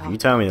can't talk. You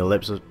tell me the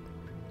lips are...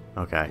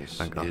 Okay, This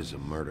thank God. is a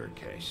murder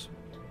case.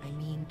 I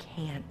mean,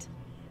 can't.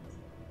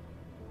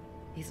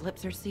 These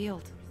lips are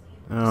sealed.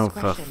 Oh,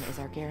 fuck. Discretion is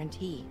our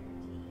guarantee.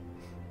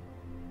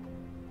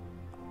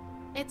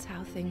 It's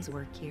how things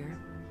work here.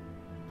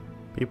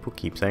 People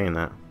keep saying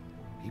that.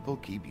 People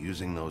keep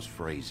using those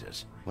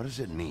phrases. What does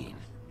it mean?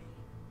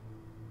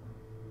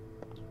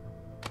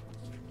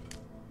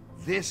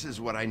 This is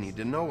what I need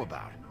to know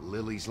about.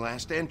 Lily's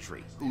last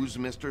entry. Who's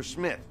Mr.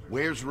 Smith?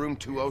 Where's room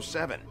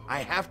 207? I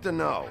have to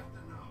know.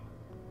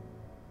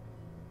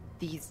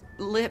 These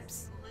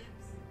lips.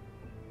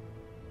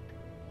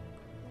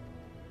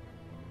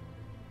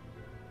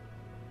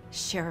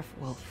 Sheriff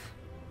Wolf,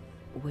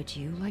 would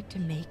you like to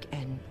make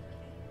an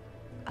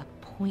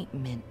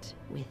appointment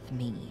with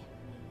me?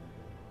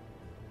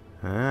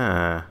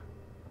 Ah.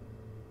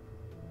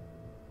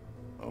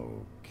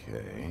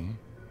 Okay.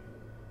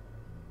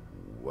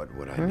 What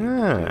would I need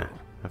to do?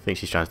 I think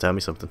she's trying to tell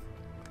me something.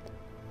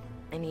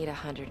 I need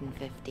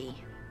 150.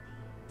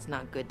 It's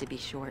not good to be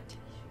short.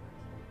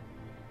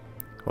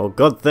 Well,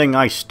 good thing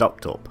I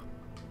stocked up.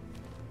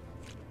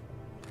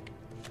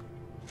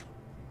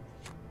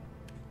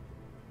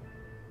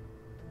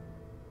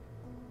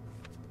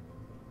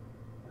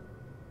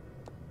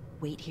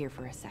 Wait here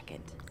for a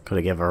second. Could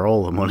have given her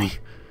all the money.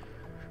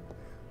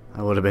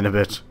 That would have been a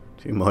bit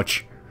too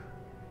much.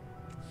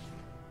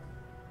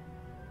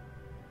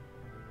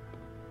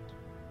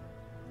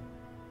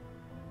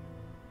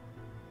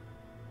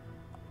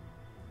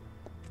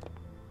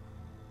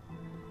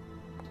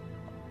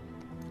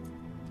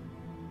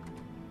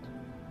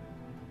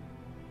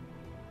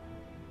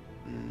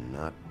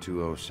 Not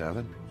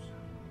 207?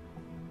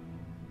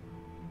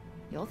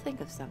 You'll think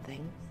of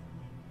something.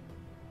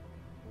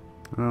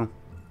 Oh,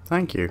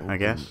 thank you, I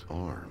guess.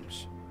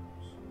 Arms.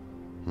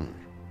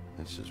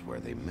 This is where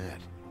they met.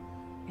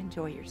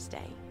 Enjoy your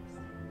stay.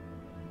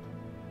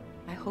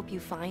 I hope you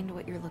find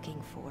what you're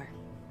looking for.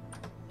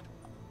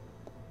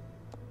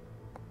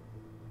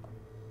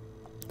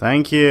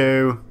 Thank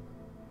you,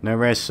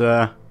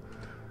 Nerissa.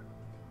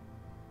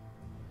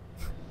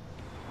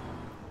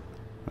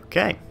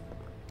 Okay.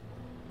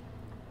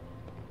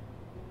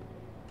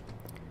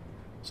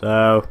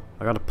 So,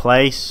 I got a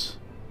place,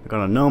 I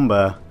got a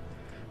number,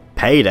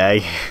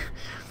 Payday?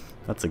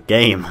 That's a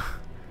game.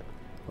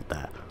 What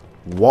the?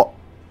 What?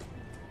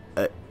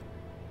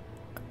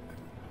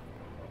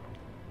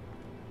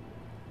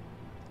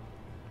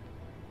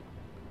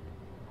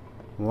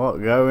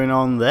 What going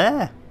on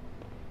there?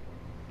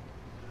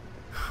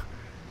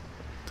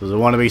 Does it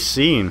want to be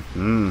seen?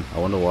 I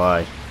wonder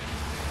why.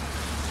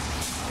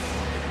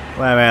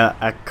 Wait a minute,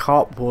 a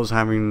cop was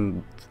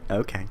having...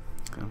 Okay.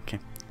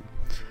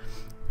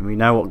 We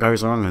know what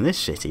goes on in this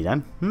city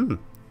then.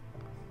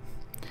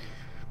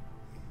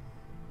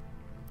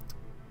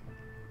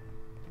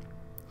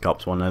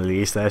 Cops want to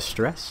release their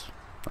stress.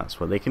 That's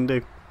what they can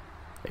do.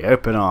 They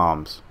open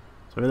arms.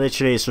 So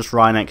literally it's just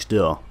right next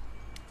door.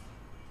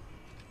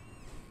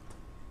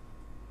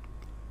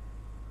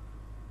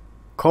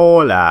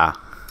 Cola.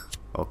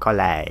 Or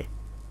Collet.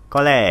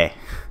 Collet.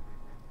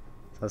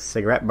 Is that a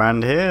cigarette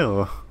brand here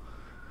or?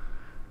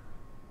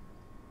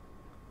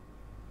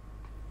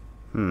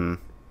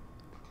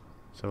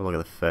 Let's have a look at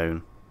the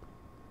phone.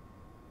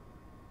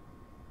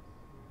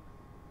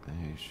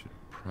 They should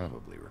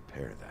probably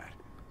repair that.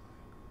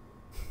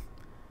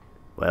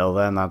 Well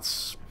then,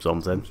 that's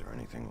something. Or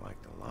anything like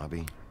the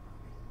lobby.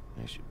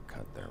 They should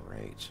cut their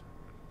rates.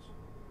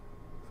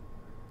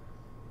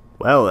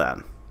 Well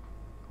then.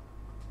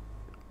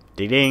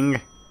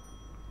 Ding.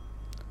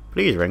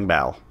 Please ring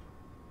bell.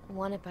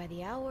 Want it by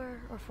the hour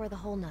or for the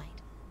whole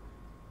night?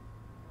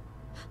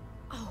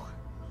 Oh,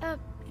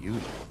 Beauty.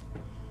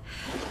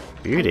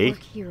 Beauty? I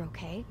work here,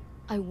 okay?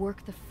 I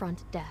work the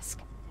front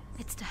desk.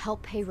 It's to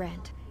help pay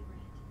rent.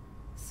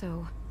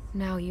 So,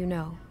 now you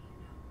know.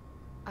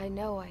 I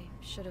know I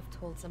should have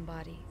told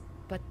somebody,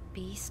 but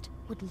Beast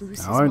would lose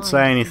his mind. I won't say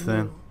if he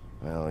anything. knew.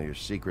 Well, your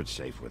secret's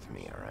safe with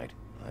me, alright?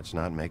 Let's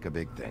not make a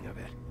big thing of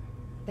it.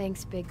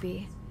 Thanks,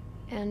 Bigby.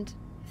 And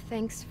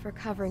thanks for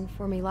covering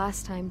for me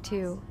last time,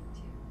 too.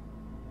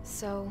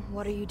 So,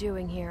 what are you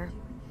doing here?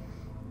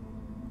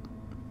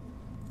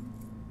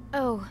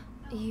 Oh,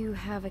 you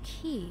have a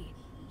key.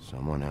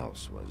 Someone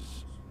else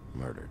was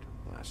murdered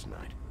last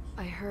night.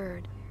 I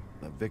heard.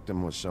 The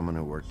victim was someone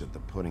who worked at the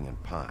Pudding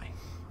and Pie.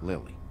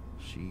 Lily.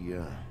 She,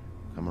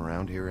 come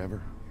around here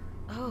ever?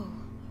 Oh,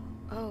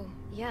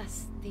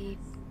 yes, the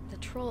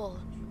troll.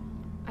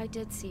 I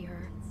did see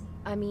her.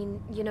 I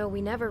mean, you know,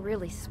 we never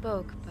really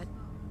spoke, but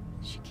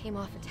she came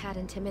off a tad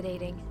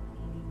intimidating.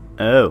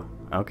 Oh,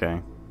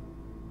 okay.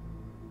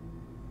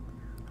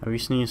 Have you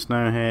seen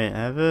Snowhair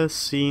ever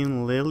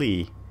seen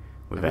Lily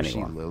with Ever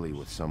anyone? see Lily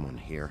with someone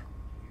here?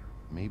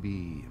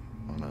 Maybe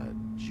on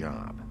a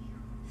job.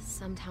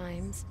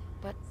 Sometimes,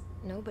 but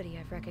nobody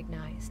I've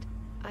recognized.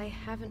 I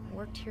haven't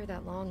worked here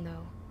that long,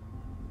 though.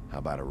 How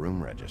about a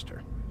room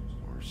register?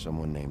 Or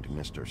someone named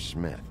Mr.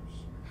 Smith?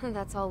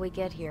 That's all we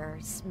get here,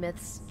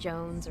 Smiths,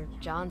 Jones, or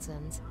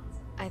Johnsons.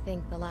 I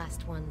think the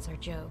last ones are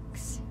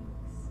jokes.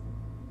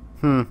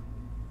 Have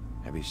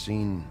you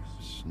seen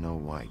Snow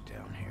White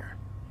down here?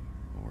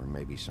 Or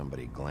maybe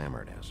somebody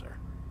glamored as her?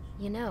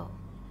 You know,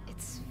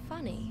 it's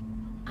funny.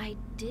 I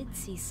did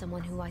see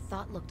someone who I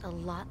thought looked a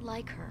lot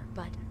like her,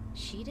 but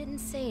she didn't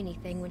say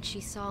anything when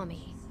she saw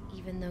me,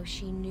 even though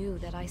she knew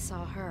that I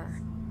saw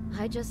her.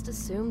 I just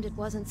assumed it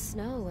wasn't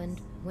Snow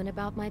and went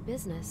about my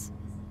business.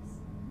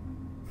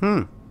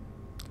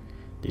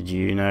 Did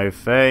you know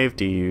Fave?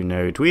 Do you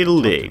know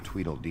Tweedledee? I talked to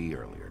Tweedledee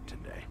earlier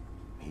today.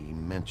 He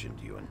mentioned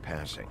you in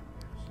passing.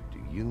 Do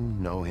you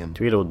know him?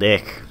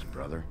 Tweedledick. His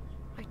brother?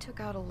 I took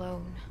out a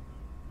loan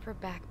for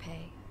back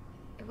pay.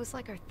 It was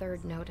like our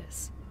third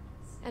notice.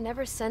 And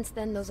ever since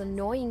then, those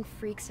annoying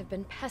freaks have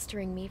been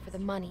pestering me for the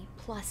money,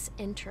 plus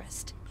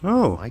interest.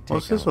 Oh, I take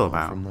what's this out a all loan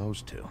about? from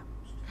those two.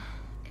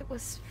 It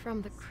was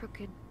from the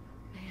crooked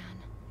man.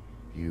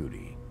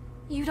 Beauty.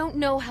 You don't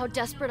know how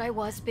desperate I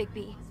was,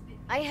 Bigby.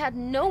 I had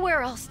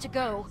nowhere else to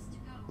go.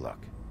 Look,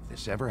 if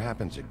this ever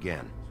happens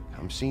again,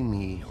 come see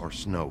me or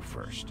Snow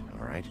first,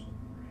 alright?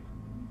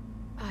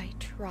 I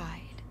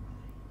tried.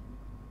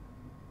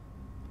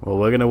 Well,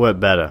 we're gonna work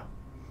better.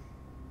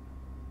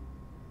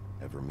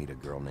 Ever meet a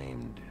girl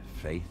named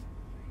Faith?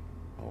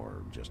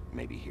 Or just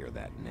maybe hear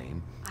that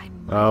name? I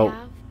might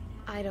have.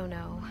 I don't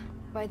know.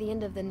 By the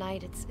end of the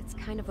night, it's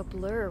kind of a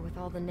blur with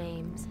all the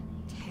names.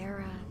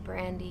 Tara,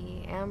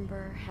 Brandy,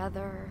 Amber,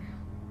 Heather.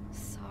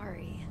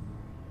 Sorry.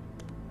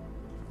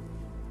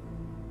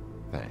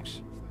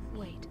 Thanks.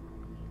 Wait.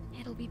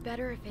 It'll be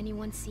better if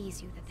anyone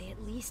sees you that they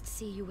at least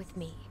see you with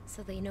me,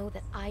 so they know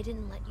that I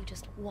didn't let you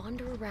just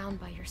wander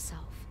around by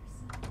yourself.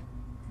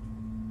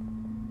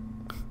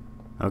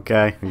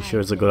 Okay, are you sure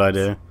it's a good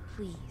idea?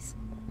 Please.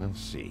 We'll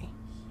see,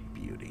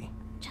 Beauty.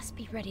 Just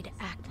be ready to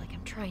act like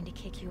I'm trying to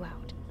kick you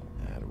out.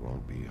 That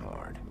won't be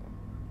hard.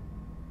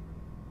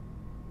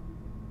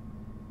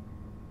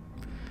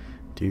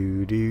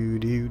 Do do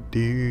do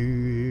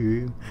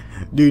do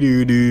do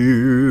do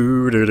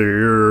do do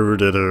do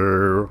do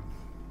do.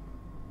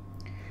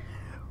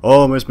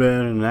 Almost been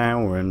an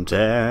hour and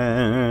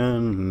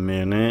 10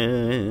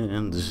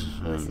 minutes.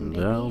 Listen,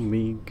 And I'll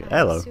be I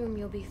hello. assume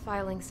you'll be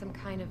filing some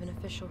kind of an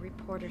official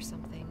report or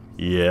something.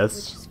 Yes.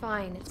 Which is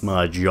fine. It's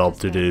my job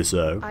to do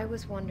so. I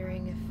was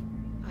wondering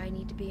if I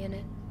need to be in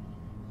it.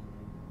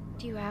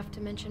 Do you have to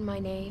mention my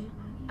name?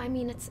 I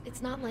mean,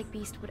 it's not like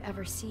Beast would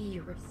ever see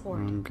your report.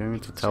 I'm going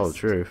to tell the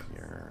truth.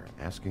 You're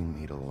asking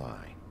me to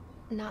lie.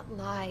 Not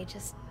lie,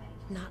 just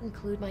not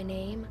include my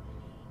name.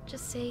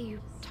 Just say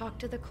you talked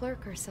to the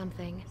clerk or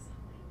something.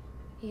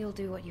 You'll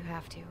do what you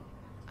have to.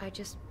 I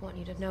just want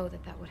you to know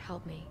that that would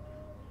help me.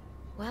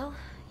 Well,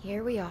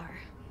 here we are.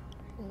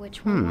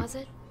 Which one was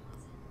it?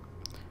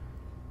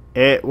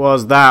 It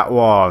was that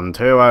one,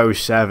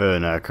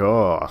 207, of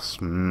course.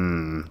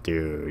 Do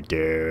do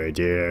do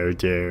do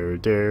do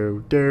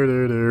do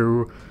do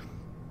do.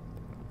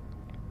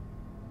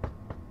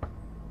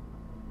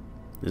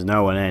 There's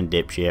no one in,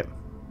 dipshit.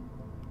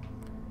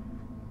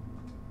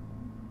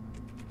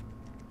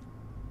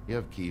 You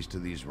have keys to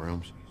these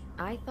rooms?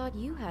 I thought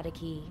you had a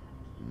key.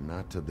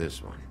 Not to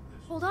this one.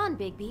 Hold on,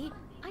 Bigby.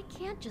 I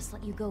can't just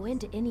let you go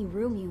into any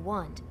room you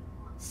want.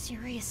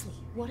 Seriously,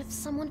 what if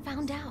someone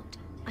found out?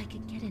 I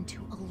could get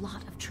into a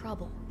lot of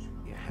trouble.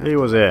 He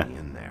was here.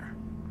 In there.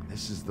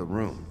 This is the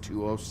room,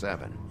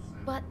 207.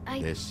 But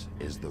This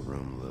is the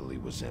room Lily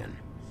was in.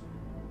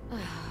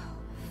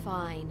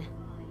 Fine.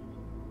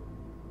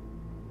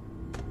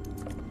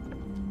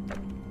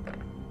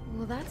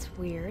 Well, that's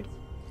weird.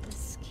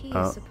 This key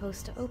is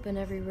supposed to open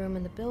every room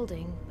in the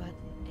building, but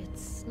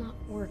it's not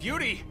working.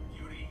 Beauty!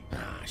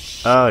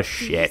 Oh,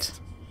 shit.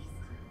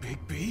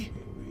 Bigby?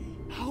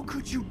 How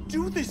could you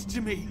do this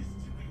to me?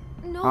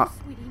 No,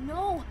 sweetie,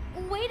 no.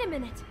 Wait a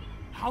minute.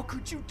 How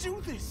could you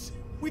do this?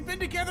 We've been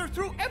together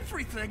through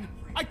everything.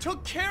 I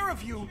took care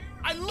of you.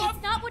 I love...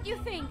 It's not what you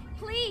think.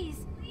 Please.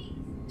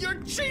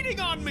 You're cheating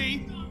on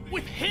me!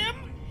 With him?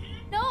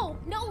 No,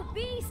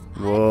 Beast.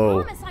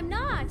 Whoa. I promise I'm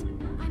not.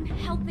 I'm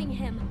helping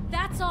him.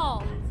 That's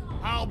all.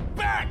 I'll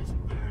bet!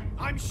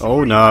 I'm sure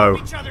Oh, no. we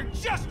love each other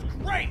just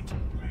great!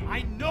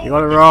 I know You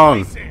got it what wrong.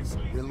 this place is.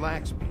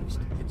 Relax, Beast.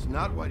 It's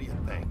not what you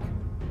think.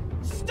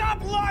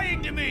 Stop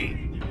lying to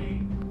me!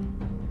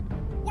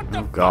 What the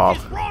Oh, God.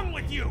 fuck is wrong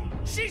with you?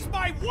 She's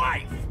my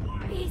wife!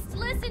 Beast,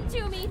 listen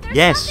to me. There's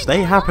Yes, nothing they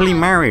going happily on.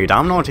 married.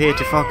 I'm not here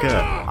to fuck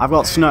her. I've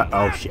got snow.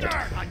 Oh, shit.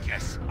 I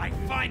guess I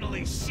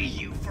finally see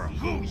you for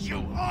who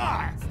you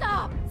are!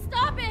 Stop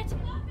it.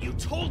 You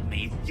told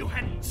me you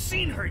hadn't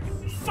seen her,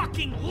 you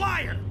fucking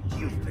liar!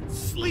 You've been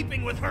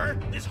sleeping with her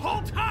this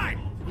whole time!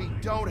 We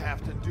don't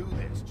have to do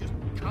this. Just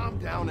calm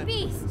down and...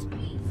 Beast.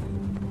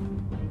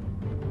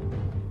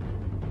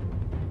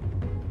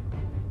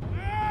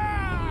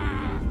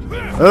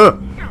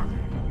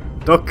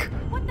 Duck.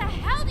 What the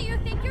hell do you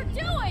think you're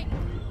doing?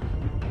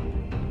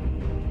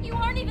 You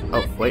aren't even Oh,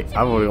 listening wait. to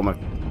I've me. already got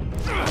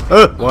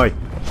my... why?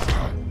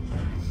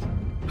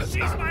 She's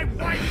my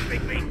wife,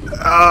 Bigby!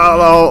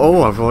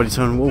 Oh, I've already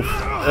turned wolf.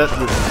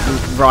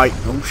 Right.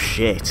 Oh,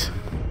 shit.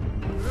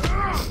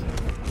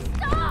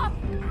 Stop!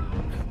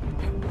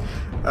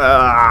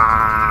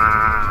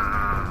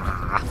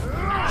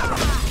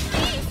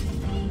 Beast!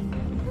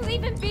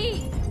 Leave him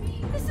be.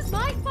 This is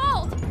my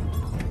fault.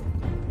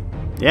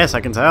 Yes,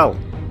 I can tell.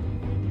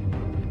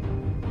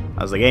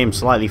 As the game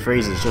slightly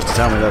freezes just to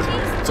tell me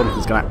that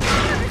something's gonna...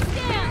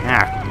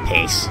 Ah,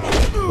 piss.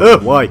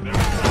 Why?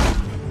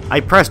 I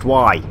pressed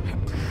Y.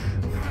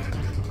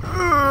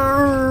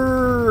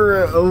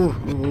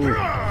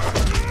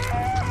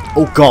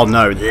 Oh god,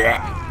 no.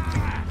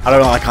 I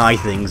don't like eye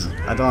things.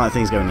 I don't like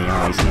things going in the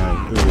eyes,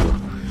 no. Ooh.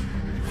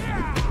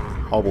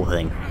 Horrible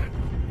thing.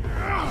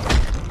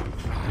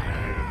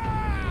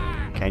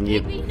 Can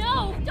you... Bigby,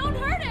 no! Don't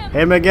hurt him!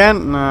 Him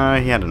again? No,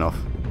 he had enough.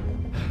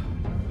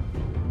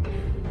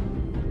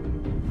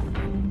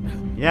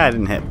 Yeah, I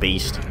didn't hit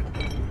Beast.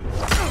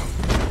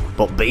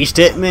 But Beast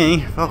hit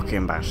me.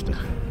 Fucking bastard.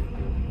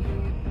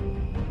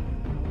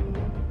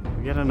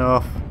 We get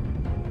enough.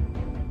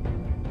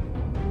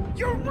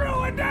 You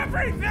ruined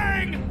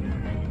everything!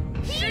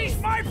 She's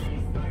my...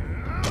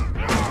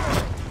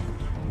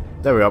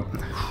 There we go.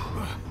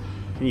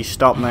 Can you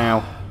stop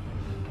now?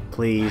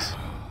 Please.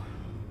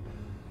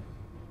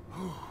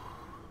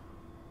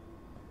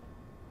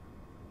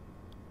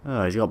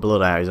 Oh, he's got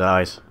blood out of his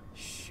eyes.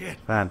 Shit.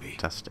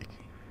 Fantastic.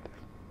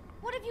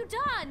 What have you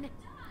done?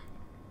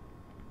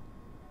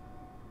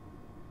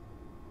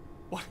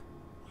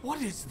 What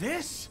is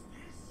this?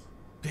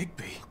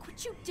 Bigby. Look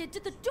what you did to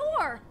the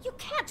door! You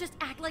can't just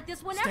act like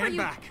this whenever Stand you...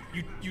 back.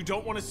 You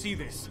don't want to see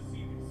this.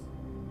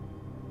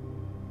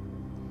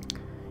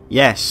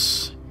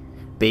 Yes,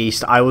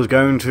 Beast, I was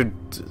going to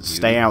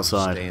stay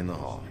outside. Stay in the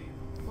hall.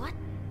 What?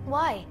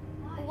 Why?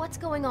 What's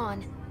going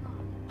on?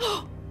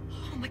 Oh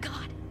my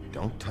god.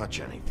 Don't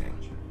touch anything.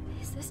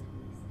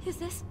 Is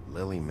this?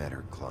 Lily met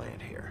her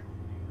client here.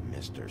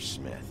 Mr.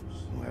 Smith,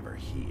 whoever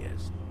he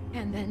is.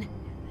 And then?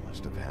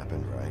 Must have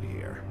happened right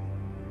here.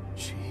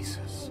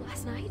 Jesus.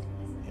 Last night?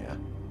 Yeah?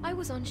 I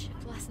was on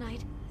shift last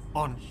night.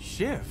 On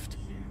shift?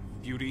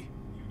 Beauty,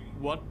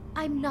 what?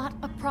 I'm not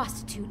a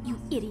prostitute, you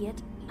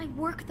idiot. I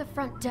work the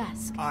front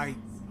desk.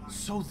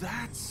 So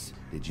that's...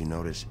 Did you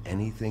notice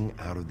anything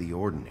out of the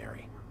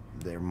ordinary?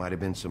 There might have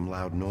been some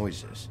loud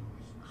noises.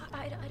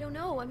 I don't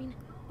know. I mean,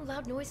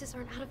 loud noises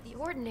aren't out of the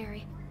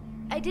ordinary.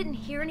 I didn't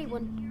hear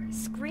anyone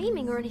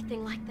screaming or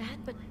anything like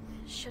that, but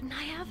Shouldn't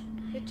I have?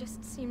 It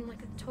just seemed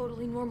like a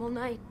totally normal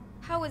night.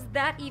 How is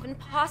that even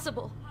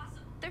possible?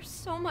 There's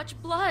so much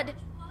blood.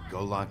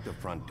 Go lock the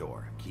front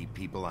door. Keep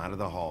people out of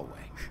the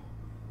hallway.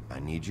 I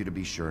need you to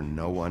be sure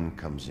no one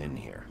comes in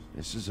here.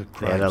 This is a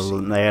crime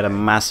scene. They had a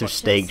massive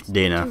steak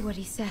dinner. Do what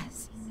he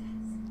says.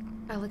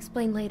 I'll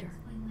explain later,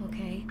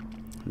 okay?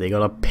 They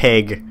got a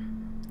pig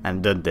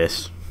and did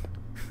this.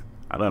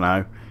 I don't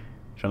know.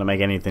 Trying to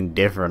make anything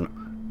different.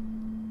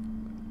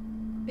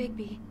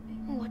 Bigby,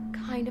 what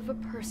kind of a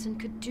person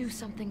could do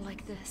something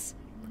like this?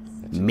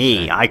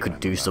 Me, I could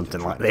do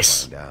something like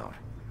this.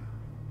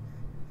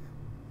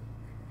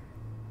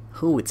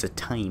 Oh, it's a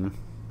time.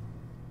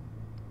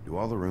 Do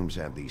all the rooms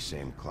have these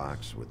same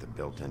clocks with the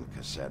built-in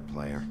cassette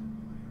player?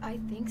 I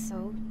think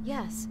so,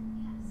 yes.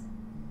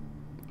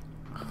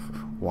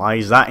 Why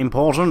is that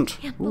important?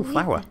 Ooh, Believe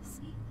flower. this.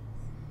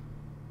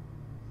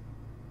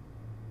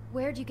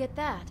 Where'd you get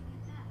that?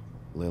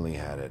 Lily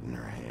had it in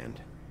her hand,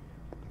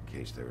 in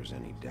case there was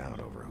any doubt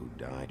over who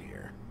died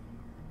here.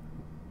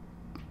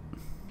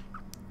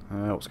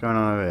 What's going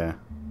on over here?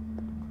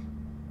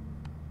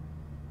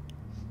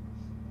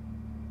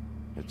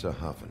 It's a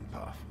Huff and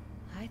Puff.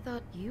 I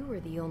thought you were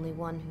the only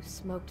one who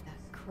smoked that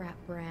crap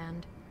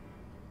brand.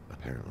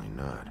 Apparently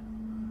not.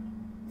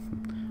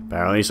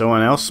 Apparently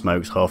someone else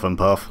smokes Huff and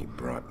Puff. He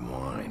brought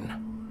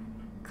wine.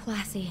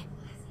 Classy.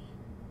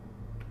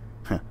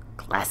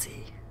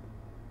 Classy.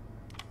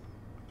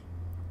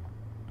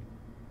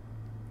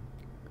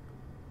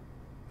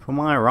 For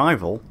my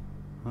arrival?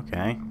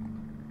 Okay.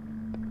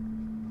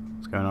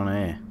 What's going on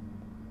here?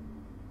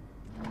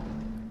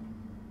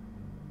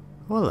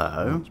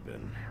 Hello. It's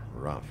been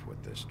rough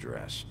with this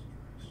dress.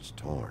 It's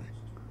torn.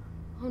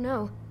 Oh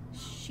no,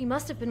 she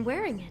must have been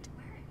wearing it.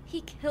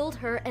 He killed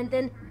her and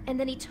then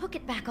he took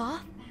it back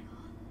off?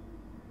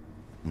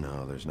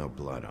 No, there's no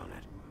blood on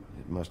it.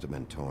 It must have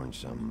been torn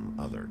some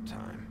other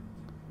time.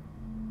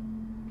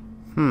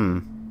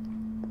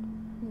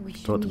 We Thought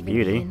shouldn't to even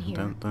beauty. be in here.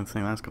 Don't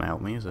think that's gonna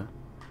help me, is it?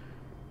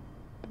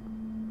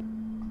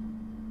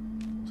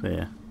 So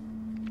yeah.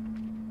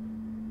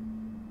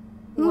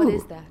 What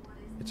is that?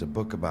 It's a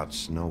book about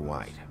Snow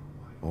White.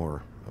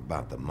 Or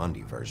about the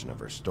Mundy version of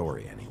her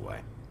story,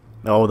 anyway.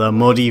 Oh, the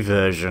muddy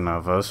version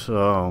of us.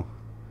 Oh.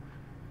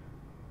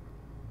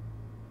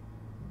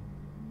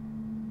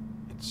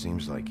 It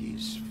seems like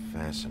he's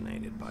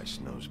fascinated by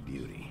Snow's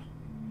beauty.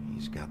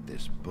 He's got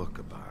this book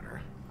about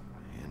her,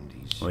 and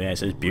he's... Oh yeah, it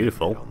says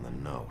beautiful. On the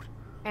note.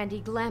 And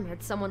he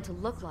glamored someone to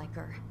look like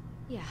her.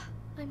 Yeah,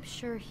 I'm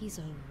sure he's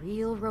a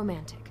real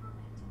romantic.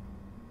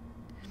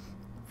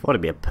 Thought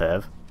it'd be a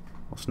perv.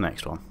 What's the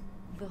next one?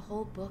 The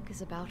whole book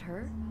is about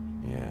her?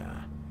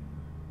 Yeah.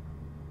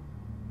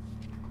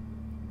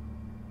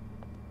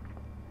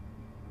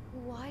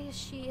 Why is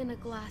she in a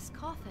glass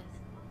coffin?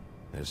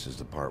 This is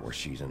the part where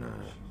she's in a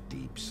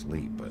deep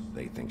sleep, but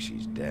they think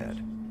she's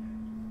dead.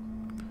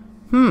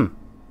 Oh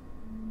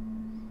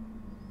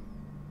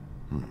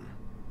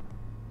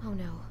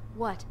no.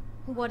 What?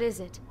 What is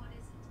it?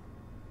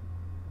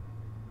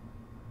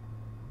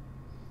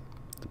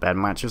 The bed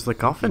matches the He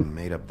coffin.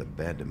 made up the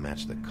bed to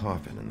match the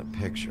coffin in the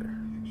picture.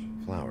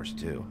 Flowers,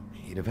 too.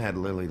 He'd have had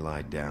Lily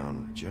lie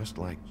down just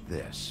like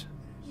this.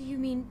 You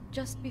mean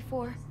just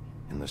before?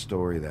 In the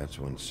story, that's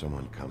when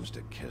someone comes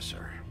to kiss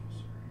her.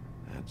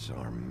 That's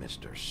our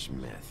Mr.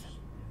 Smith.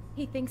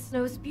 He thinks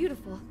Snow's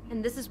beautiful,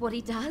 and this is what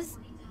he does?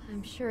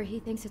 I'm sure he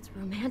thinks it's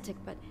romantic,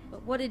 but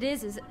what it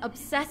is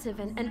obsessive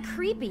and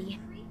creepy.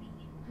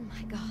 Oh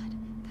my god,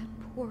 that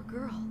poor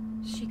girl.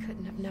 She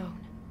couldn't have known.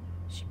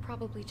 She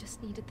probably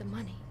just needed the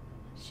money.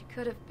 She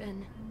could have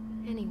been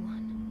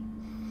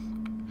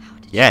anyone. How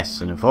did Yes,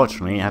 she and end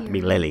unfortunately it had to be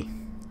here? Lily.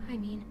 I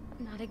mean,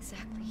 not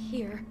exactly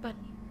here, but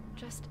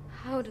just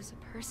how does a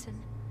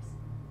person...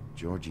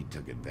 Georgie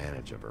took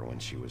advantage of her when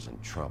she was in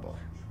trouble.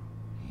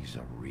 He's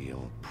a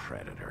real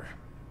predator.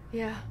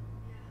 Yeah.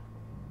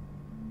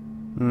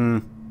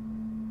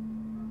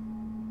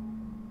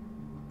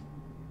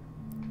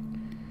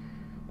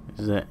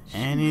 Is there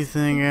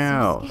anything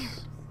else?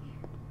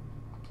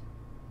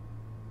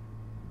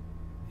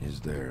 Is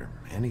there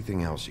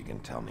anything else you can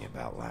tell me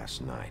about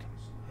last night?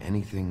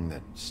 Anything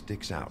that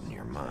sticks out in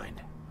your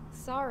mind?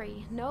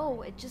 Sorry,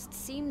 no, it just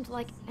seemed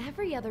like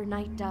every other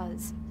night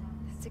does.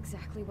 That's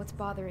exactly what's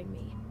bothering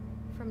me.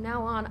 From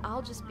now on,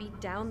 I'll just be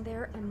down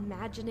there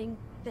imagining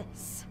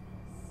this.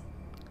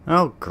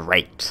 Oh,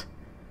 great.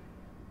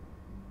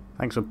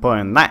 Thanks for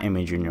putting that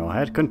image in your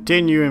head.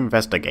 Continue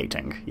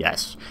investigating.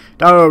 Yes.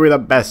 That would be the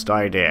best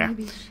idea.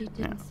 Maybe she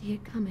didn't see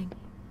it coming.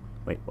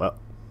 Wait, what?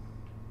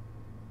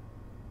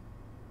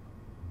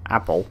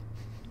 Apple?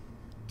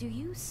 Do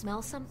you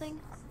smell something?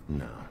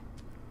 No.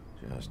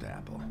 Just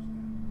apple.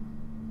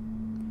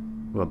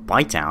 We'll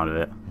bite out of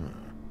it.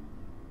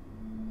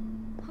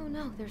 Oh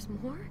no, there's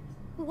more?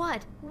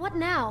 What? What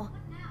now?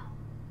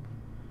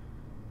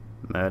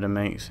 Murder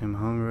makes him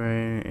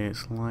hungry.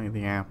 It's like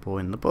the apple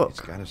in the book.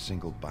 It's got a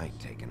single bite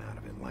taken out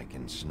of it, like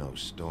in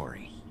Snow's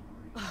story.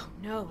 Oh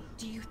no,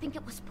 do you think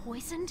it was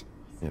poisoned?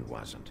 It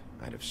wasn't.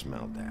 I'd have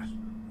smelled that.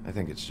 I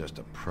think it's just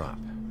a prop.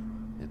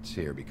 It's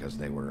here because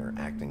they were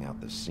acting out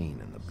the scene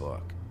in the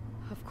book.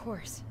 Of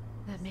course.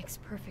 That makes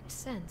perfect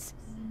sense.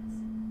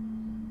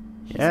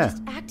 Yeah. He's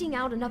just acting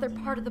out another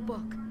part of the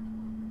book.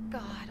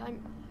 God,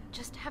 I'm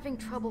just having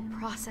trouble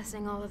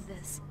processing all of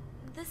this.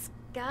 This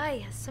guy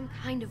has some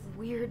kind of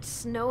weird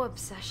snow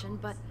obsession,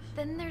 but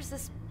then there's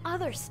this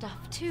other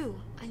stuff too.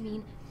 I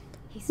mean,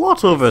 he's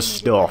what other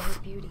fascinated by her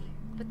stuff? beauty,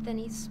 but then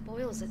he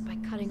spoils it by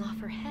cutting off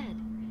her head.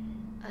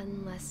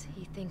 Unless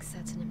he thinks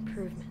that's an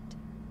improvement.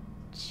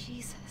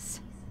 Jesus.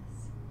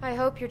 I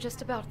hope you're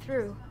just about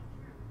through.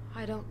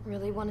 I don't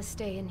really want to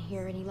stay in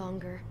here any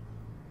longer.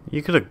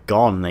 You could have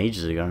gone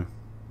ages ago.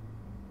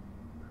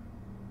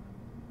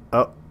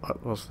 Oh,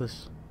 what's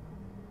this?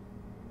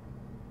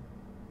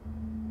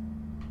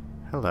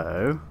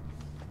 Hello.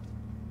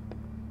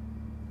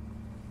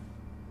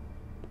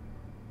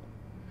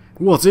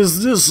 What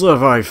is this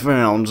have I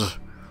found?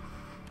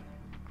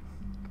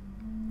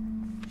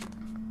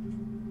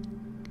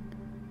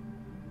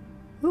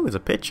 Oh, it's a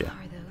picture.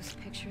 Are those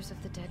pictures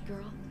of the dead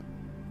girl?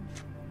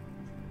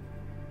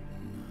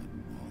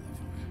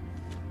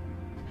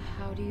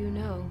 How do you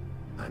know?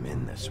 I'm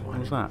in this one.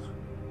 What's that?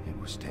 It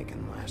was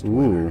taken last Ooh.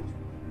 winter.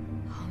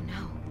 Oh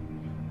no.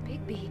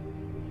 Bigby.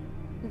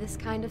 This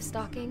kind of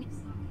stalking,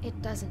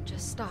 it doesn't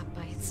just stop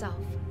by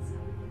itself.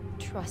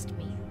 Trust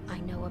me, I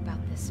know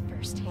about this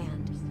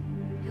firsthand.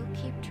 He'll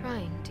keep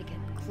trying to get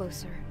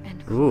closer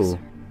and closer. Ooh.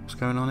 What's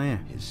going on here?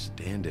 His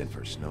stand-in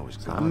for Snow is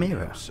that a gone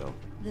mirror? now, so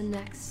The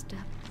next step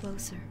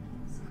closer.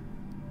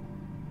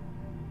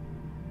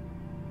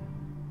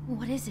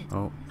 What is it?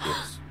 Oh.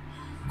 it's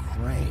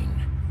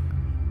Crane.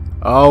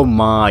 Oh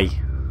my.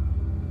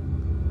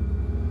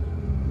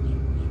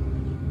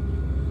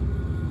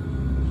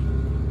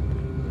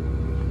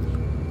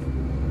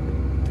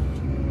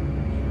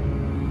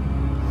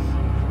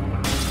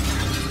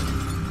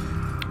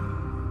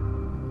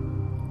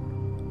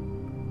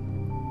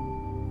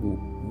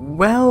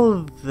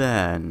 Well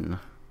then.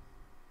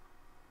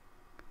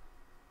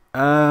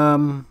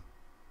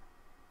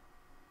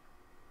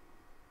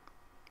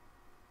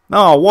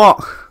 Oh, what?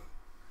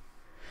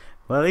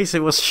 Well, at least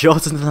it was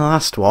shorter than the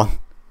last one.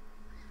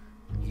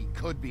 He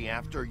could be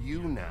after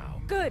you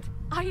now. Good.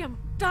 I am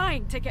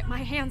dying to get my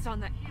hands on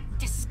that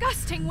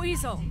disgusting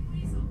weasel.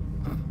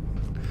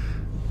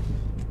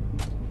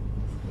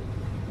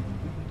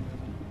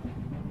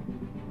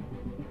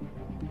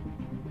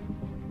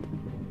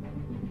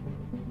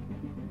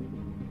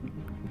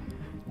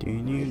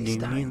 Really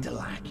starting to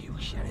like you,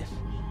 Sheriff.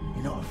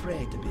 You're not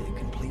afraid to be a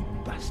complete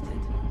bastard.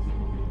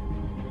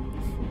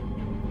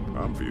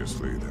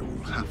 Obviously, there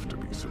will have to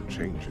be some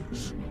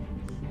changes.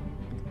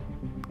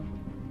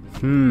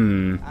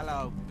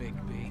 Hello,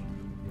 Bigby.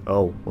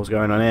 Oh, what's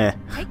going on here?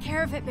 Take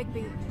care of it,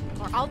 Bigby,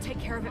 or I'll take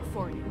care of it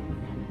for you.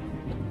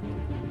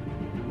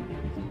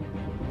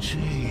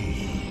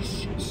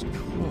 Jesus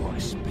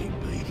Christ,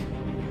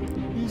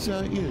 Bigby. Is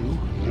that you?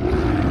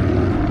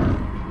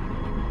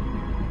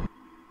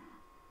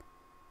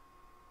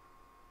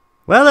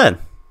 Well then,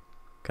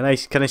 can I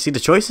see the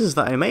choices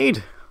that I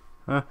made?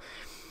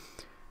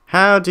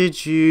 How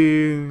did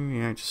you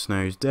react to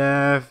Snow's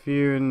death?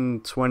 You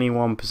and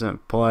 21%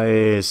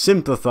 players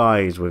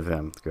sympathise with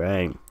them.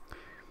 Great.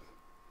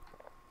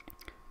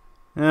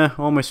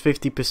 Almost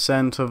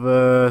 50% of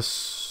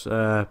us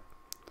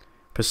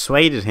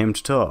persuaded him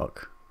to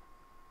talk.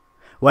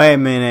 Wait a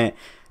minute.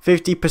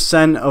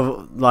 50%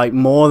 of, like,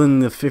 more than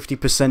the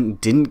 50%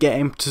 didn't get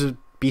him to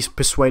be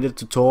persuaded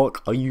to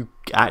talk? Are you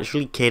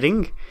actually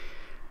kidding?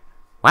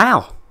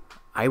 Wow.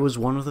 I was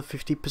one of the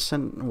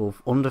 50%, or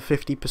under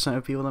 50%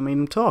 of people that made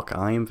him talk.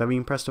 I am very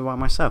impressed about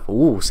myself.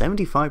 Ooh,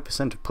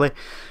 75% of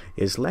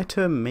players let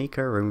her make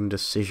her own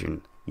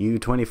decision. You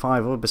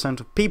 25%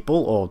 of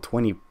people, or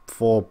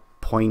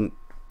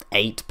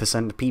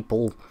 24.8% of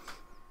people,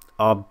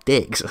 are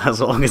dicks. That's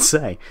all I can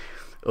say.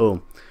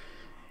 Oh,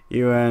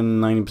 you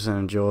and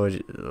 90% of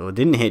George, or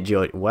didn't hit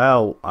George.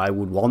 Well, I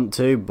would want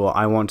to, but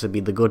I want to be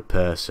the good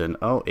person.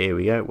 Oh, here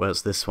we go.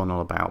 What's this one all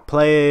about?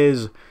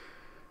 Players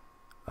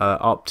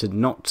opted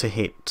not to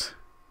hit.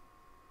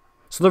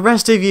 So the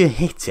rest of you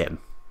hit him.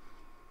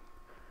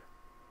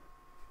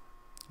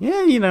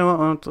 Yeah, you know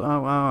what? I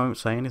won't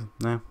say anything.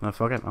 No,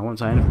 fuck it. I won't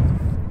say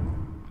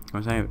anything. I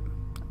won't say it.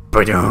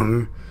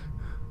 Ba-dung.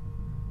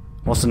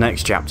 What's the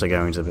next chapter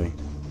going to be?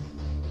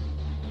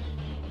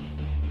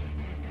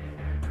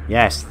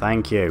 Yes,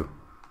 thank you.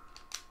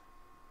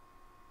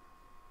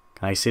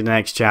 Can I see the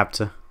next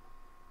chapter?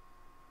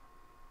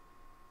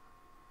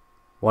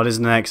 What is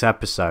the next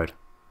episode?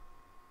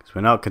 Because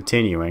we're not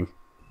continuing.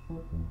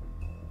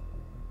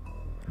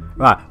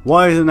 Right,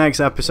 what is the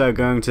next episode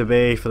going to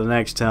be for the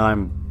next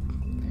time?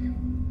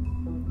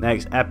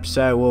 Next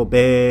episode will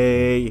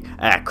be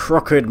a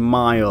Crooked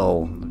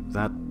Mile.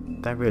 That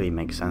really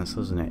makes sense,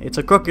 doesn't it? It's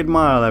a Crooked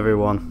Mile,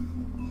 everyone.